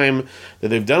first time that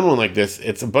they've done one like this.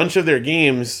 It's a bunch of their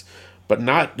games, but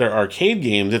not their arcade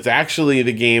games. It's actually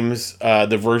the games,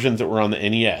 the versions that were on the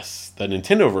NES. The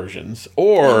Nintendo versions,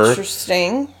 or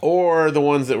the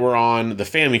ones that were on the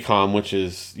Famicom, which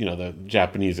is, the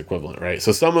Japanese equivalent, right?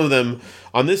 So some of them,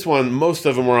 on this one, most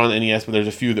of them were on NES, but there's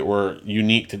a few that were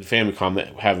unique to the Famicom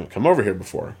that haven't come over here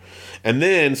before. And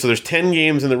then, so there's 10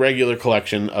 games in the regular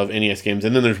collection of NES games,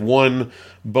 and then there's one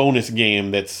bonus game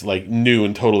that's, like, new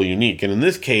and totally unique. And in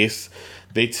this case,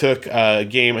 they took a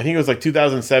game, I think it was like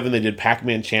 2007, they did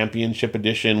Pac-Man Championship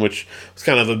Edition, which was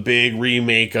kind of a big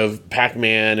remake of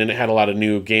Pac-Man, and it had a lot of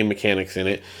new game mechanics in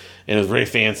it, and it was very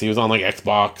fancy. It was on like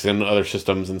Xbox and other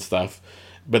systems and stuff.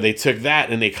 But they took that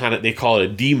and they call it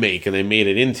a demake, and they made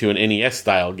it into an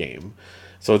NES-style game.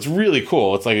 So it's really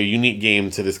cool. It's like a unique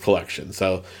game to this collection.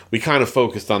 So we kind of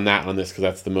focused on that on this because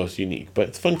that's the most unique. But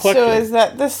it's a fun collection. So is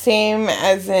that the same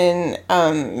as in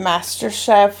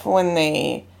MasterChef when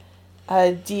they...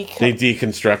 they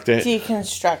deconstruct it.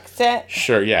 Deconstruct it.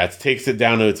 Sure, yeah. It takes it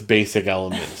down to its basic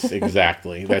elements.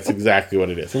 Exactly. That's exactly what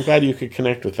it is. I'm glad you could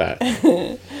connect with that.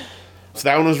 So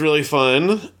that one was really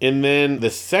fun. And then the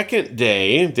second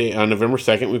day on November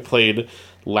 2nd, we played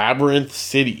Labyrinth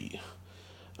City.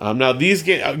 Now, these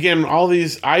games, again, all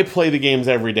these, I play the games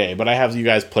every day, but I have you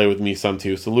guys play with me some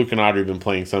too. So Luke and Audrey have been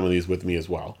playing some of these with me as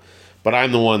well. But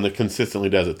I'm the one that consistently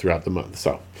does it throughout the month,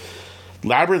 so...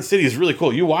 Labyrinth City is really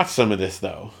cool. You watched some of this,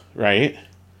 though, right?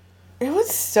 It was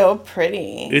so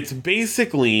pretty. It's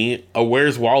basically a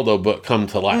Where's Waldo book come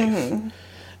to life.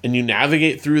 and you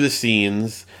navigate through the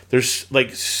scenes. There's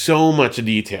like so much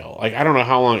detail. Like, I don't know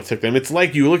how long it took them. It's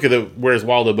like you look at the Where's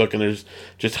Waldo book and there's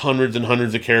just hundreds and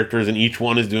hundreds of characters and each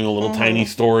one is doing a little tiny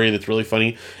story that's really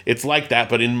funny. It's like that,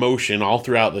 but in motion all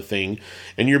throughout the thing.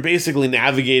 And you're basically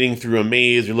navigating through a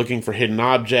maze. You're looking for hidden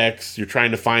objects. You're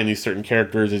trying to find these certain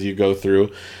characters as you go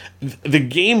through. The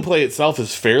gameplay itself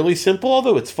is fairly simple,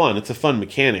 although it's fun. It's a fun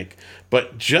mechanic.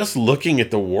 But just looking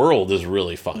at the world is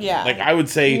really fun. Yeah. Like, I would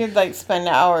say... You could, like, spend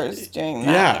hours doing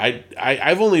that. Yeah,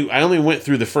 I only went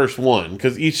through the first one,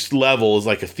 because each level is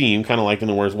like a theme, kind of like in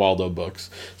the Where's Waldo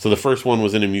books. So the first one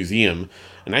was in a museum.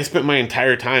 And I spent my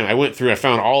entire time... I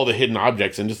found all the hidden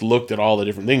objects and just looked at all the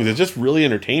different things. It's just really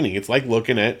entertaining. It's like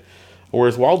looking at a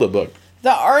Where's Waldo book.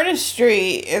 The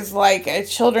artistry is like a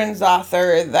children's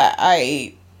author that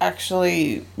I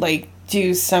actually, like,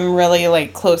 do some really,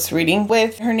 like, close reading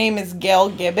with. Her name is Gail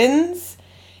Gibbons,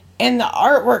 and the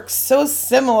artwork's so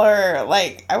similar.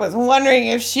 Like, I was wondering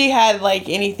if she had, like,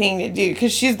 anything to do,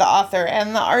 because she's the author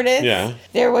and the artist. Yeah.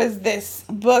 There was this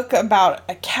book about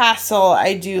a castle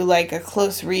I do, like, a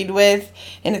close read with,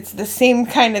 and it's the same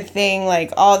kind of thing,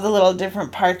 like, all the little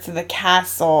different parts of the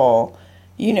castle.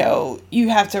 You know, you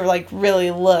have to, like,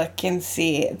 really look and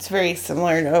see. It's very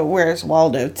similar to Where's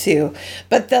Waldo, too.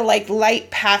 But the, like, light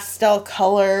pastel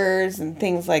colors and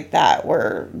things like that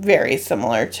were very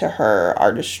similar to her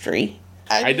artistry.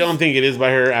 I don't think it is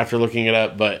by her after looking it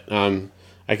up, but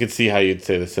I could see how you'd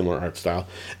say the similar art style.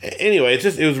 Anyway, it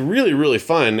was really, really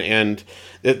fun. And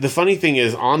the funny thing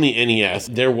is, on the NES,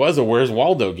 there was a Where's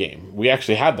Waldo game. We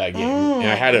actually had that game. And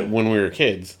I had it when we were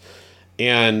kids.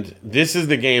 And this is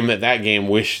the game that game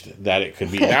wished that it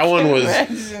could be. That one was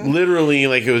literally,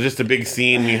 like, it was just a big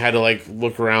scene. You had to, like,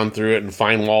 look around through it and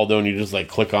find Waldo, and you just, like,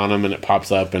 click on him and it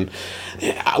pops up. And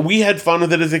we had fun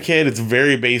with it as a kid. It's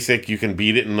very basic. You can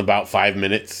beat it in about 5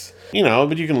 minutes, you know,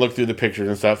 but you can look through the pictures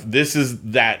and stuff. This is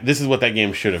what that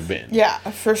game should have been. Yeah,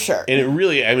 for sure. And it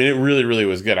really, really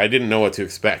was good. I didn't know what to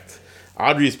expect.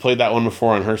 Audrey's played that one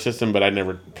before on her system, but I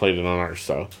never played it on ours,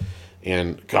 so...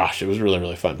 And gosh, it was really,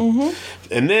 really fun.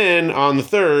 Mm-hmm. And then on the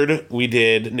 3rd, we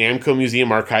did Namco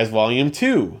Museum Archives Volume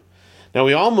 2. Now,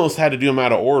 we almost had to do them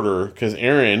out of order because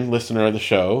Aaron, listener of the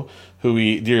show, who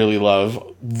we dearly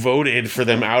love, voted for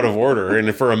them out of order.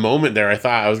 And for a moment there, I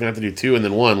thought I was going to have to do 2 and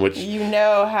then 1, which... You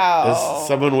know how... As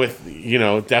someone with, you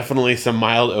know, definitely some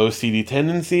mild OCD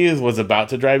tendencies was about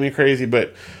to drive me crazy,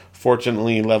 but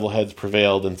fortunately, level heads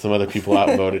prevailed and some other people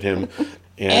outvoted him.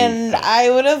 And I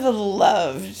would have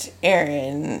loved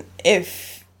Aaron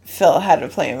if Phil had to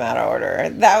play him out of order.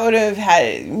 That would have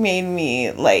made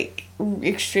me, like,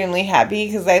 extremely happy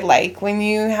because I like when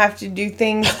you have to do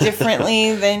things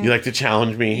differently than you like to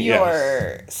challenge me.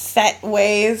 Your set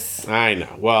ways. I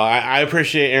know. Well, I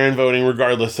appreciate Aaron voting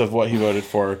regardless of what he voted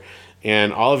for.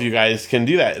 And all of you guys can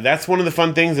do that. That's one of the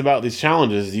fun things about these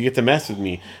challenges. You get to mess with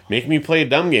me. Make me play a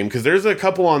dumb game. Because there's a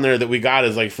couple on there that we got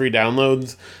as like free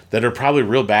downloads that are probably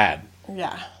real bad.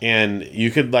 Yeah. And you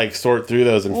could like sort through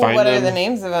those and find them. What are the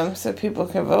names of them so people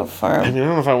can vote for them? I mean, I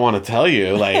don't know if I want to tell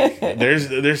you. Like,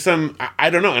 there's some...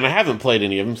 I don't know. And I haven't played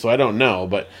any of them, so I don't know.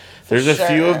 But there's a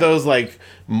few of those like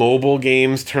mobile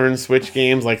games, turn switch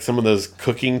games, like some of those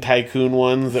Cooking Tycoon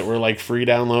ones that were like free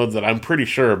downloads that I'm pretty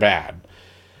sure are bad.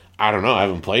 I don't know. I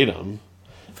haven't played them.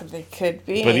 But they could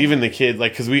be. But even the kids,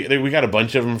 like, because we got a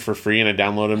bunch of them for free, and I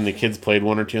downloaded them. And the kids played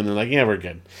 1 or 2, and they're like, "Yeah, we're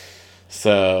good."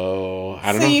 So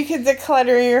I don't know. So you could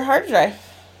declutter your hard drive.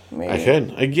 Maybe. I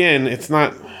could. Again, it's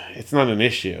not an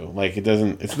issue. Like it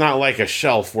doesn't. It's not like a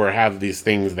shelf where I have these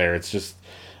things there. It's just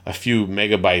a few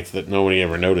megabytes that nobody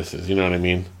ever notices. You know what I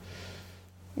mean?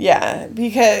 Yeah,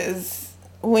 because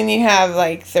when you have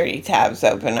like 30 tabs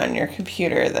open on your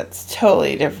computer, that's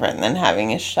totally different than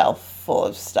having a shelf full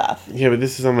of stuff. Yeah, but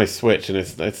this is on my Switch, and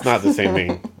it's not the same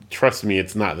thing. Trust me,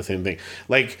 it's not the same thing.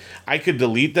 Like, I could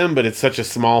delete them, but it's such a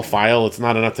small file, it's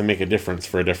not enough to make a difference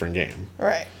for a different game.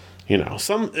 Right. You know,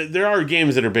 there are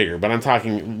games that are bigger, but I'm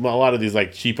talking a lot of these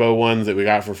like cheapo ones that we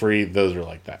got for free, those are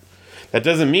like that. That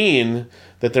doesn't mean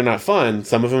that they're not fun.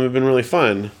 Some of them have been really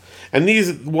fun. And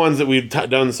these ones that we've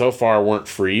done so far weren't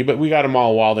free, but we got them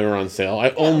all while they were on sale. I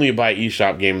only buy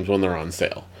eShop games when they're on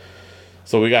sale.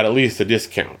 So we got at least a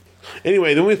discount.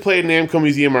 Anyway, then we played Namco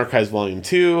Museum Archives Volume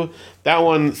 2. That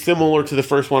one, similar to the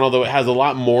first one, although it has a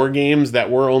lot more games that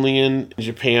were only in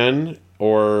Japan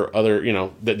or other, you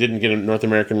know, that didn't get North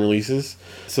American releases.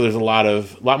 So there's a lot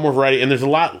more variety, and there's a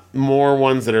lot more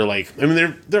ones that are like, I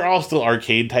mean, they're all still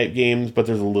arcade type games, but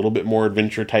there's a little bit more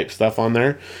adventure type stuff on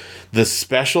there. The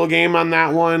special game on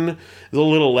that one is a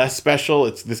little less special.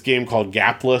 It's this game called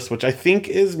Gapless, which I think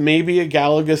is maybe a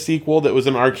Galaga sequel that was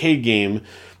an arcade game,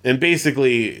 And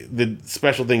basically, the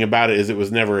special thing about it is it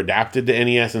was never adapted to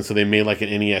NES, and so they made like an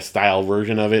NES-style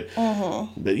version of it.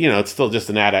 But, it's still just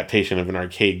an adaptation of an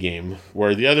arcade game.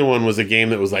 Where the other one was a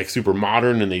game that was like super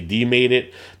modern, and they demade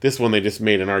it. This one, they just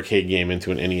made an arcade game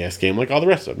into an NES game, like all the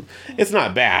rest of them. It's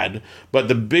not bad, but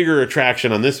the bigger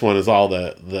attraction on this one is all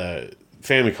the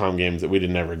Famicom games that we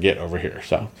didn't ever get over here.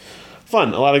 So,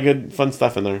 fun. A lot of good, fun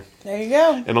stuff in there. There you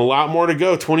go. And a lot more to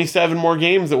go. 27 more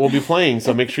games that we'll be playing.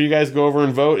 So make sure you guys go over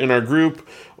and vote in our group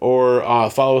or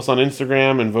follow us on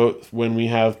Instagram and vote when we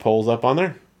have polls up on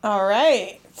there. All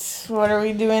right. What are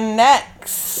we doing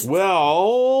next?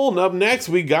 Well, up next,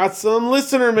 we got some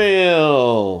listener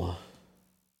mail.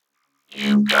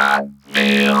 You got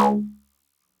mail.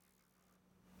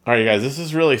 All right, you guys, this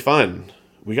is really fun.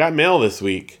 We got mail this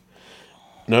week.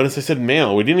 Notice I said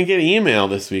mail. We didn't get email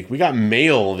this week. We got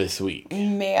mail this week.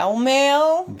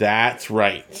 Mail? That's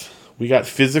right. We got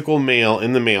physical mail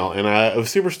in the mail, and I was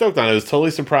super stoked on it. I was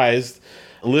totally surprised.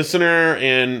 A listener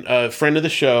and a friend of the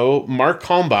show, Mark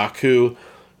Kalmbach, who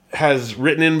has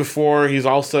written in before. He's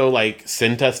also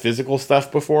sent us physical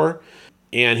stuff before,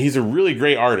 and he's a really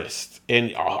great artist.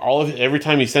 And every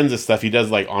time he sends us stuff, he does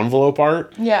envelope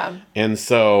art. Yeah. And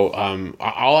so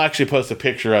I'll actually post a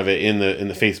picture of it in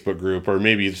the Facebook group, or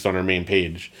maybe just on our main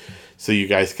page, so you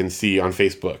guys can see on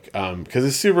Facebook, because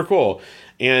it's super cool.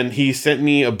 And he sent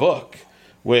me a book,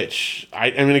 which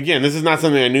I mean, again, this is not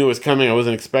something I knew was coming. I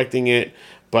wasn't expecting it,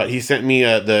 but he sent me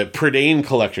the Prydain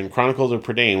collection, Chronicles of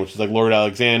Prydain, which is like Lord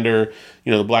Alexander,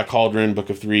 the Black Cauldron, Book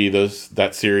of Three,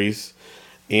 that series.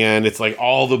 And it's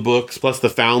all the books plus the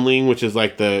Foundling, which is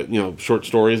the short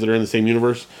stories that are in the same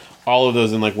universe. All of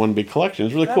those in one big collection.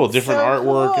 It's really cool. Different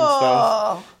artwork and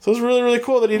stuff. So it's really, really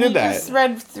cool that he did that. I just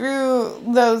read through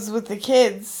those with the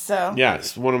kids. So yeah,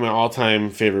 it's one of my all-time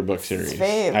favorite book series.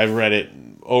 Fave. I've read it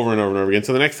over and over and over again.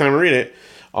 So the next time I read it,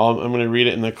 I'm going to read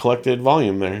it in the collected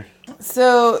volume there.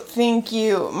 So thank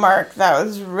you, Mark. That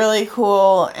was really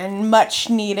cool and much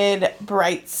needed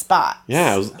bright spots.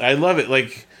 Yeah, I love it.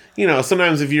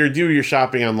 Sometimes if you do your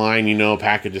shopping online, a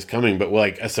package is coming, but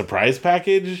a surprise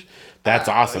package, that's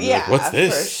awesome. Yeah, what's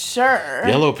this? For sure.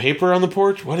 Yellow paper on the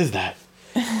porch? What is that?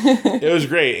 It was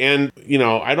great. And,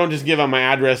 I don't just give out my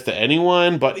address to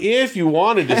anyone, but if you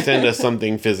wanted to send us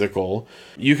something physical,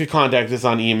 you could contact us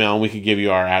on email and we could give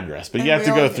you our address. But you have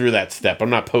to go through that step. I'm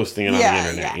not posting it on the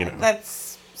internet, Yeah,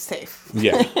 that's safe.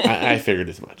 Yeah, I figured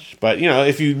as much. But,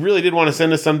 if you really did want to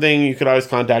send us something, you could always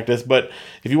contact us. But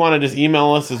if you want to just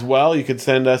email us as well, you could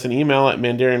send us an email at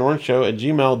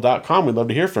mandarianorangeshow@gmail.com. We'd love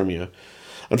to hear from you.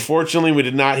 Unfortunately, we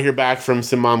did not hear back from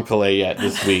Simam Calais yet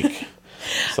this week.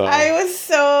 So I was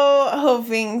so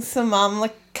hoping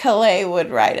Simam Calais would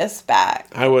write us back.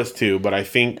 I was too, but I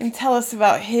think... And tell us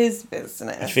about his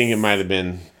business. I think it might have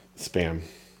been spam.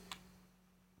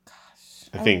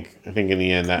 I think in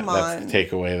the end that's the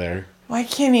takeaway there. Why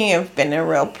can't he have been a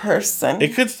real person?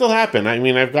 It could still happen. I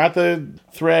mean, I've got the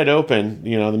thread open,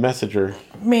 the messenger.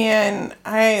 Man,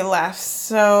 I laughed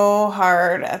so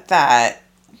hard at that.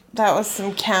 That was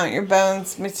some Count Your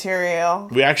Bones material.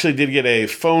 We actually did get a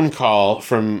phone call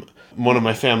from one of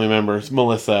my family members,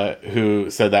 Melissa, who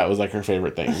said that was her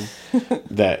favorite thing,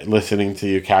 that listening to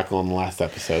you cackle in the last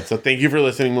episode. So thank you for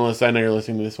listening, Melissa. I know you're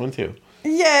listening to this one too.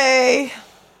 Yay!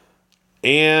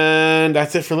 And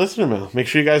that's it for listener mail. Make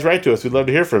sure you guys write to us. We'd love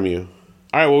to hear from you.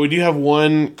 All right, well, we do have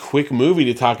one quick movie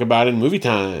to talk about in movie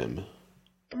time.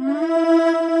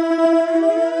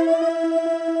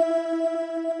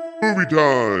 Movie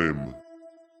time.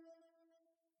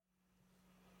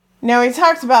 Now, we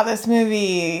talked about this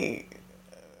movie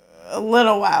a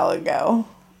little while ago.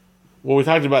 Well, we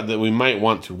talked about that we might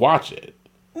want to watch it.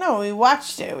 No, we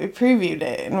watched it. We previewed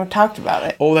it, and we talked about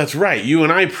it. Oh, that's right. You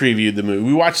and I previewed the movie.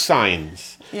 We watched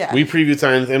Signs. Yeah. We previewed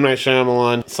Signs. M. Night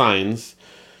Shyamalan, Signs.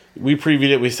 We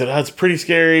previewed it. We said, it's pretty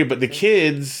scary. But the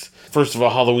kids, first of all,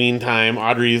 Halloween time,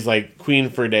 Audrey's queen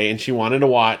for a day, and she wanted to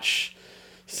watch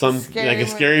a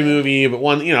scary movie. But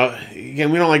one,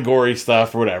 again, we don't like gory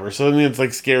stuff or whatever. So,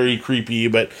 it's scary, creepy,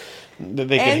 but that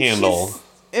they can handle.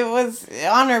 It was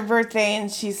on her birthday, and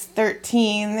she's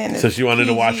 13. And so she wanted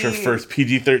to watch her first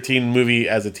PG-13 movie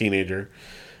as a teenager,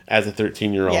 as a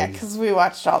 13-year-old. Yeah, because we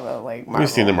watched all the Marvel. We've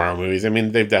seen the Marvel movies. I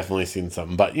mean, they've definitely seen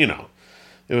some, but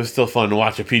it was still fun to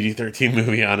watch a PG-13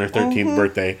 movie on her 13th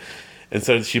birthday. And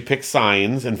so she picked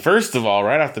Signs, and first of all,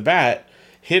 right off the bat,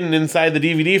 hidden inside the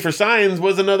DVD for Signs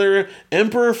was another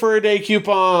Emperor for a Day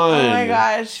coupon. Oh my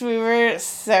gosh, we were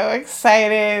so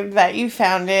excited that you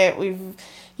found it.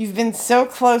 You've been so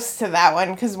close to that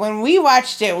one, because when we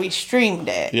watched it, we streamed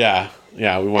it. Yeah.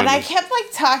 Yeah, we wanted. And I kept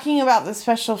like talking about the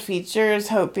special features,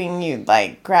 hoping you'd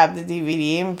like grab the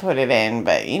DVD and put it in,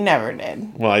 but you never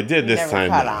did. Well, I did You this never time.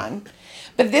 caught though. on.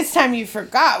 But this time you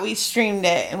forgot we streamed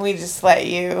it and we just let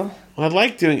you. Well, I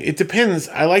like doing. It depends.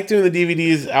 I like doing the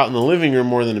DVDs out in the living room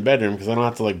more than the bedroom because I don't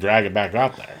have to like drag it back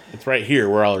out there. It's right here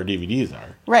where all our DVDs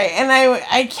are. Right, and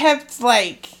I kept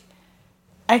like.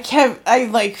 I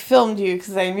like filmed you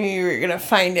because I knew you were gonna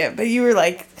find it, but you were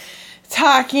like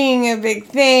talking a big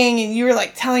thing, and you were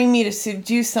like telling me to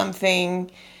do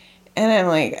something, and I'm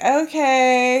like,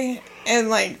 okay, and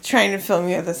like trying to film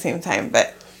you at the same time,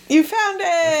 but you found it.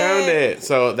 I found it.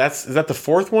 So is that the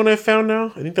fourth one I found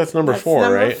now? I think that's number 4,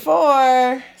 number right?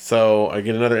 4. So I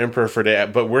get another Emperor for Day,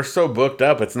 but we're so booked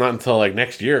up. It's not until like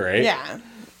next year, right? Yeah,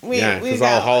 because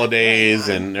all the holidays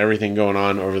and everything going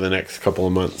on over the next couple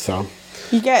of months. So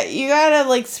you gotta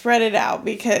like spread it out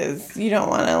because you don't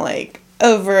want to like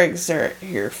overexert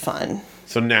your fun.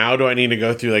 So now do I need to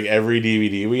go through like every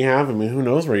DVD we have? I mean, who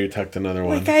knows where you tucked another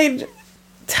one? Like I'd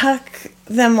tuck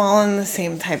them all in the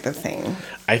same type of thing.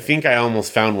 I think I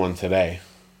almost found one today.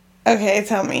 Okay,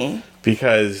 tell me.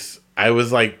 Because I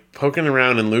was like poking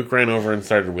around and Luke ran over and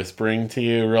started whispering to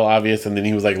you real obvious, and then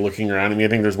he was like looking around at me. I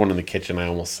think there's one in the kitchen I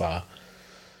almost saw.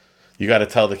 You got to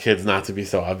tell the kids not to be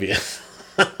so obvious.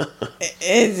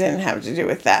 It didn't have to do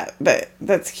with that, but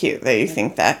that's cute that you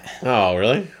think that. Oh,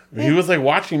 really? Yeah. He was like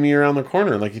watching me around the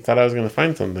corner like he thought I was going to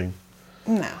find something.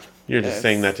 No. You're just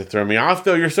saying that to throw me off,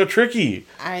 though. You're so tricky.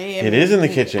 It is in the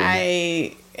kitchen.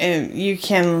 And you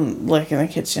can look in the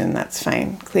kitchen. That's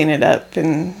fine. Clean it up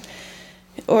and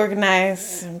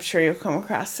organize. I'm sure you'll come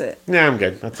across it. Yeah, I'm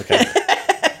good. That's okay.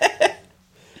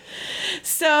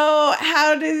 So,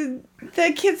 how did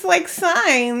the kids like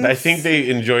signs? I think they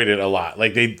enjoyed it a lot.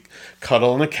 Like, they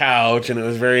cuddle on the couch, and it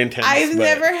was very intense. I've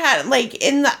never had, like,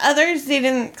 in the others, they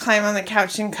didn't climb on the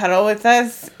couch and cuddle with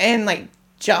us and, like,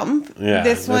 jump. Yeah,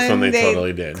 this one they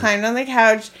totally did. Climbed on the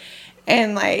couch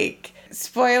and, like,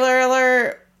 spoiler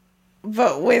alert,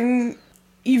 but when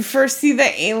you first see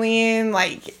the alien,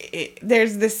 like,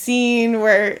 there's the scene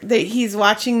where he's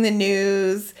watching the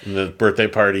news. The birthday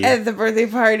party. At the birthday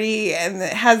party, and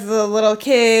it has the little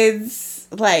kids,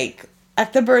 like,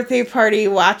 at the birthday party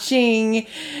watching,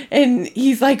 and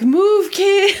he's like, move,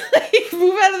 kid, like,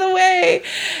 move out of the way.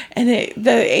 And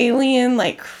the alien,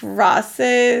 like,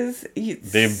 crosses.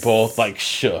 They both, like,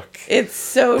 shook. It's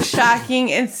so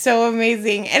shocking and so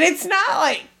amazing. And it's not,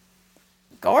 like,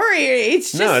 gory.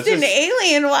 It's just an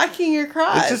alien walking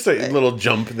across. It's just a little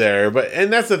jump there,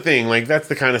 and that's the thing. Like, that's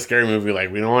the kind of scary movie.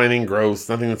 Like, we don't want anything gross,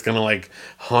 nothing that's gonna like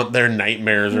haunt their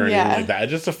nightmares or anything like that.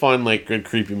 It's just a fun, like, good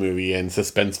creepy movie and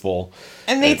suspenseful.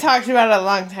 And they talked about it a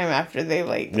long time after they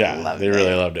loved it. They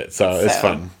really loved it. So it's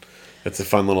fun. It's a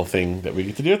fun little thing that we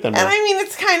get to do with them. And I mean,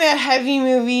 it's kind of a heavy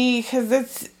movie because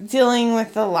it's dealing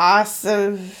with the loss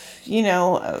of,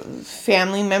 a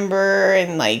family member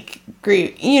and, like,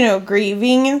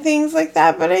 grieving and things like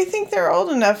that. But I think they're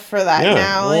old enough for that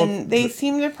now, and they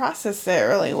seem to process it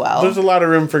really well. There's a lot of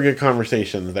room for good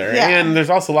conversations there. Yeah. And there's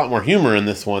also a lot more humor in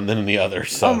this one than in the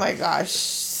others. So. Oh my gosh,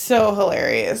 so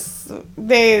hilarious.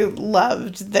 They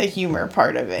loved the humor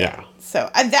part of it. Yeah. So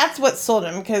that's what sold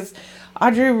them, because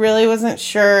Audrey really wasn't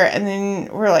sure, and then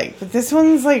we're like, but this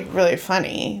one's, like, really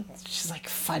funny. She's like,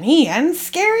 funny and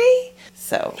scary?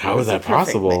 So how is that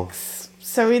possible? Mix.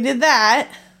 So we did that.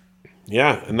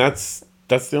 Yeah, and that's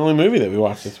the only movie that we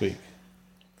watched this week.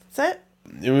 That's it?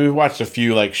 And we watched a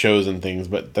few, like, shows and things,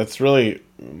 but that's really,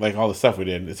 like, all the stuff we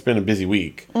did. It's been a busy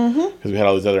week. Because we had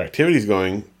all these other activities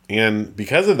going. And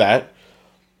because of that,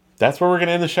 that's where we're going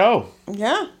to end the show.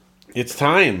 Yeah. It's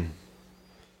time.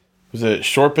 It was a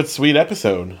short but sweet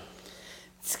episode.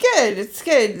 It's good. It's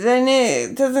good. Then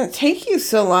it doesn't take you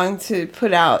so long to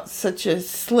put out such a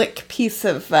slick piece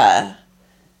of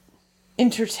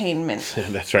entertainment.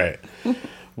 That's right.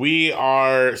 We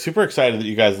are super excited that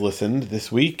you guys listened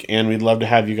this week, and we'd love to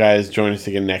have you guys join us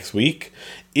again next week.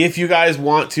 If you guys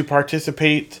want to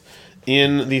participate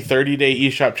in the 30-day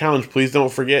eShop challenge, please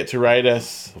don't forget to write to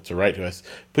us.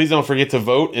 Please don't forget to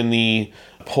vote in the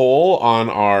poll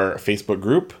on our Facebook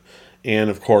group.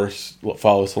 And, of course,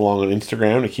 follow us along on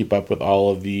Instagram to keep up with all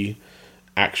of the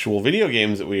actual video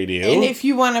games that we do. And if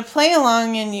you want to play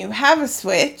along and you have a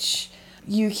Switch,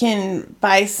 you can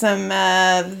buy some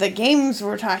of the games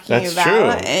we're talking about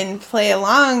true. And play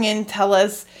along and tell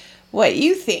us what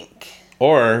you think.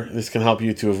 Or this can help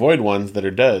you to avoid ones that are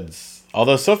duds.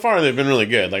 Although, so far, they've been really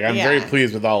good. Like, I'm very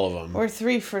pleased with all of them. We're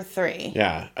 3 for 3.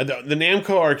 Yeah. The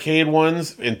Namco arcade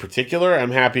ones, in particular,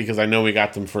 I'm happy because I know we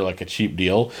got them for, like, a cheap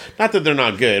deal. Not that they're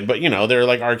not good, but, they're,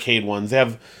 like, arcade ones. They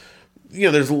have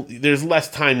there's less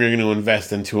time you're going to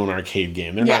invest into an arcade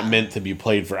game. They're not meant to be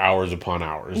played for hours upon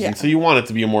hours. And so you want it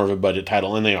to be more of a budget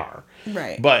title, and they are.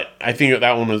 Right. But I think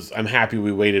that one I'm happy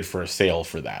we waited for a sale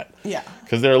for that. Yeah.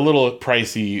 Because they're a little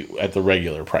pricey at the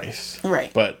regular price.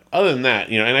 Right. But other than that,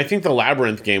 and I think the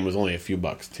Labyrinth game was only a few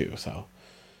bucks too, so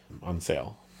on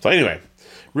sale. So anyway,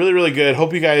 really, really good.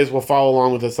 Hope you guys will follow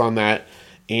along with us on that.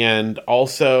 And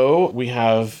also, we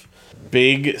have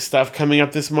big stuff coming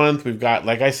up this month. We've got,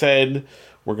 like I said,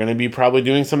 we're going to be probably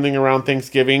doing something around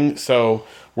Thanksgiving. So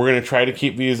we're going to try to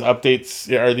keep these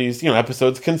updates or these,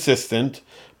 episodes consistent.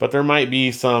 But there might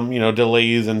be some,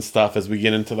 delays and stuff as we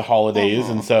get into the holidays.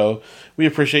 And so we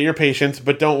appreciate your patience.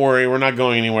 But don't worry, we're not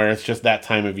going anywhere. It's just that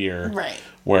time of year. Right.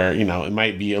 Where, it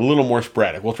might be a little more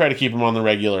sporadic. We'll try to keep them on the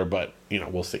regular, but,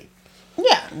 we'll see.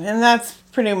 Yeah, and that's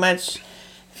pretty much,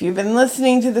 if you've been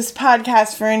listening to this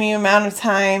podcast for any amount of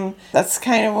time, that's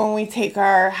kind of when we take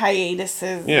our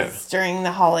hiatuses during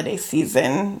the holiday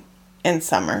season and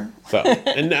summer. So,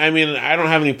 and I mean, I don't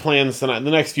have any plans tonight. The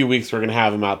next few weeks we're going to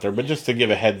have them out there, but just to give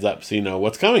a heads up so you know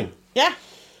what's coming. Yeah.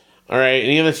 All right,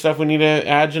 any other stuff we need to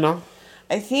add, Janelle?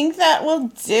 I think that will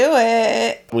do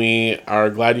it. We are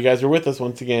glad you guys are with us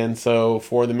once again. So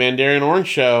for the Mandarian Orange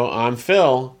Show, I'm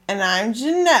Phil. And I'm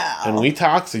Janelle. And we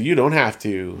talk so you don't have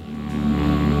to.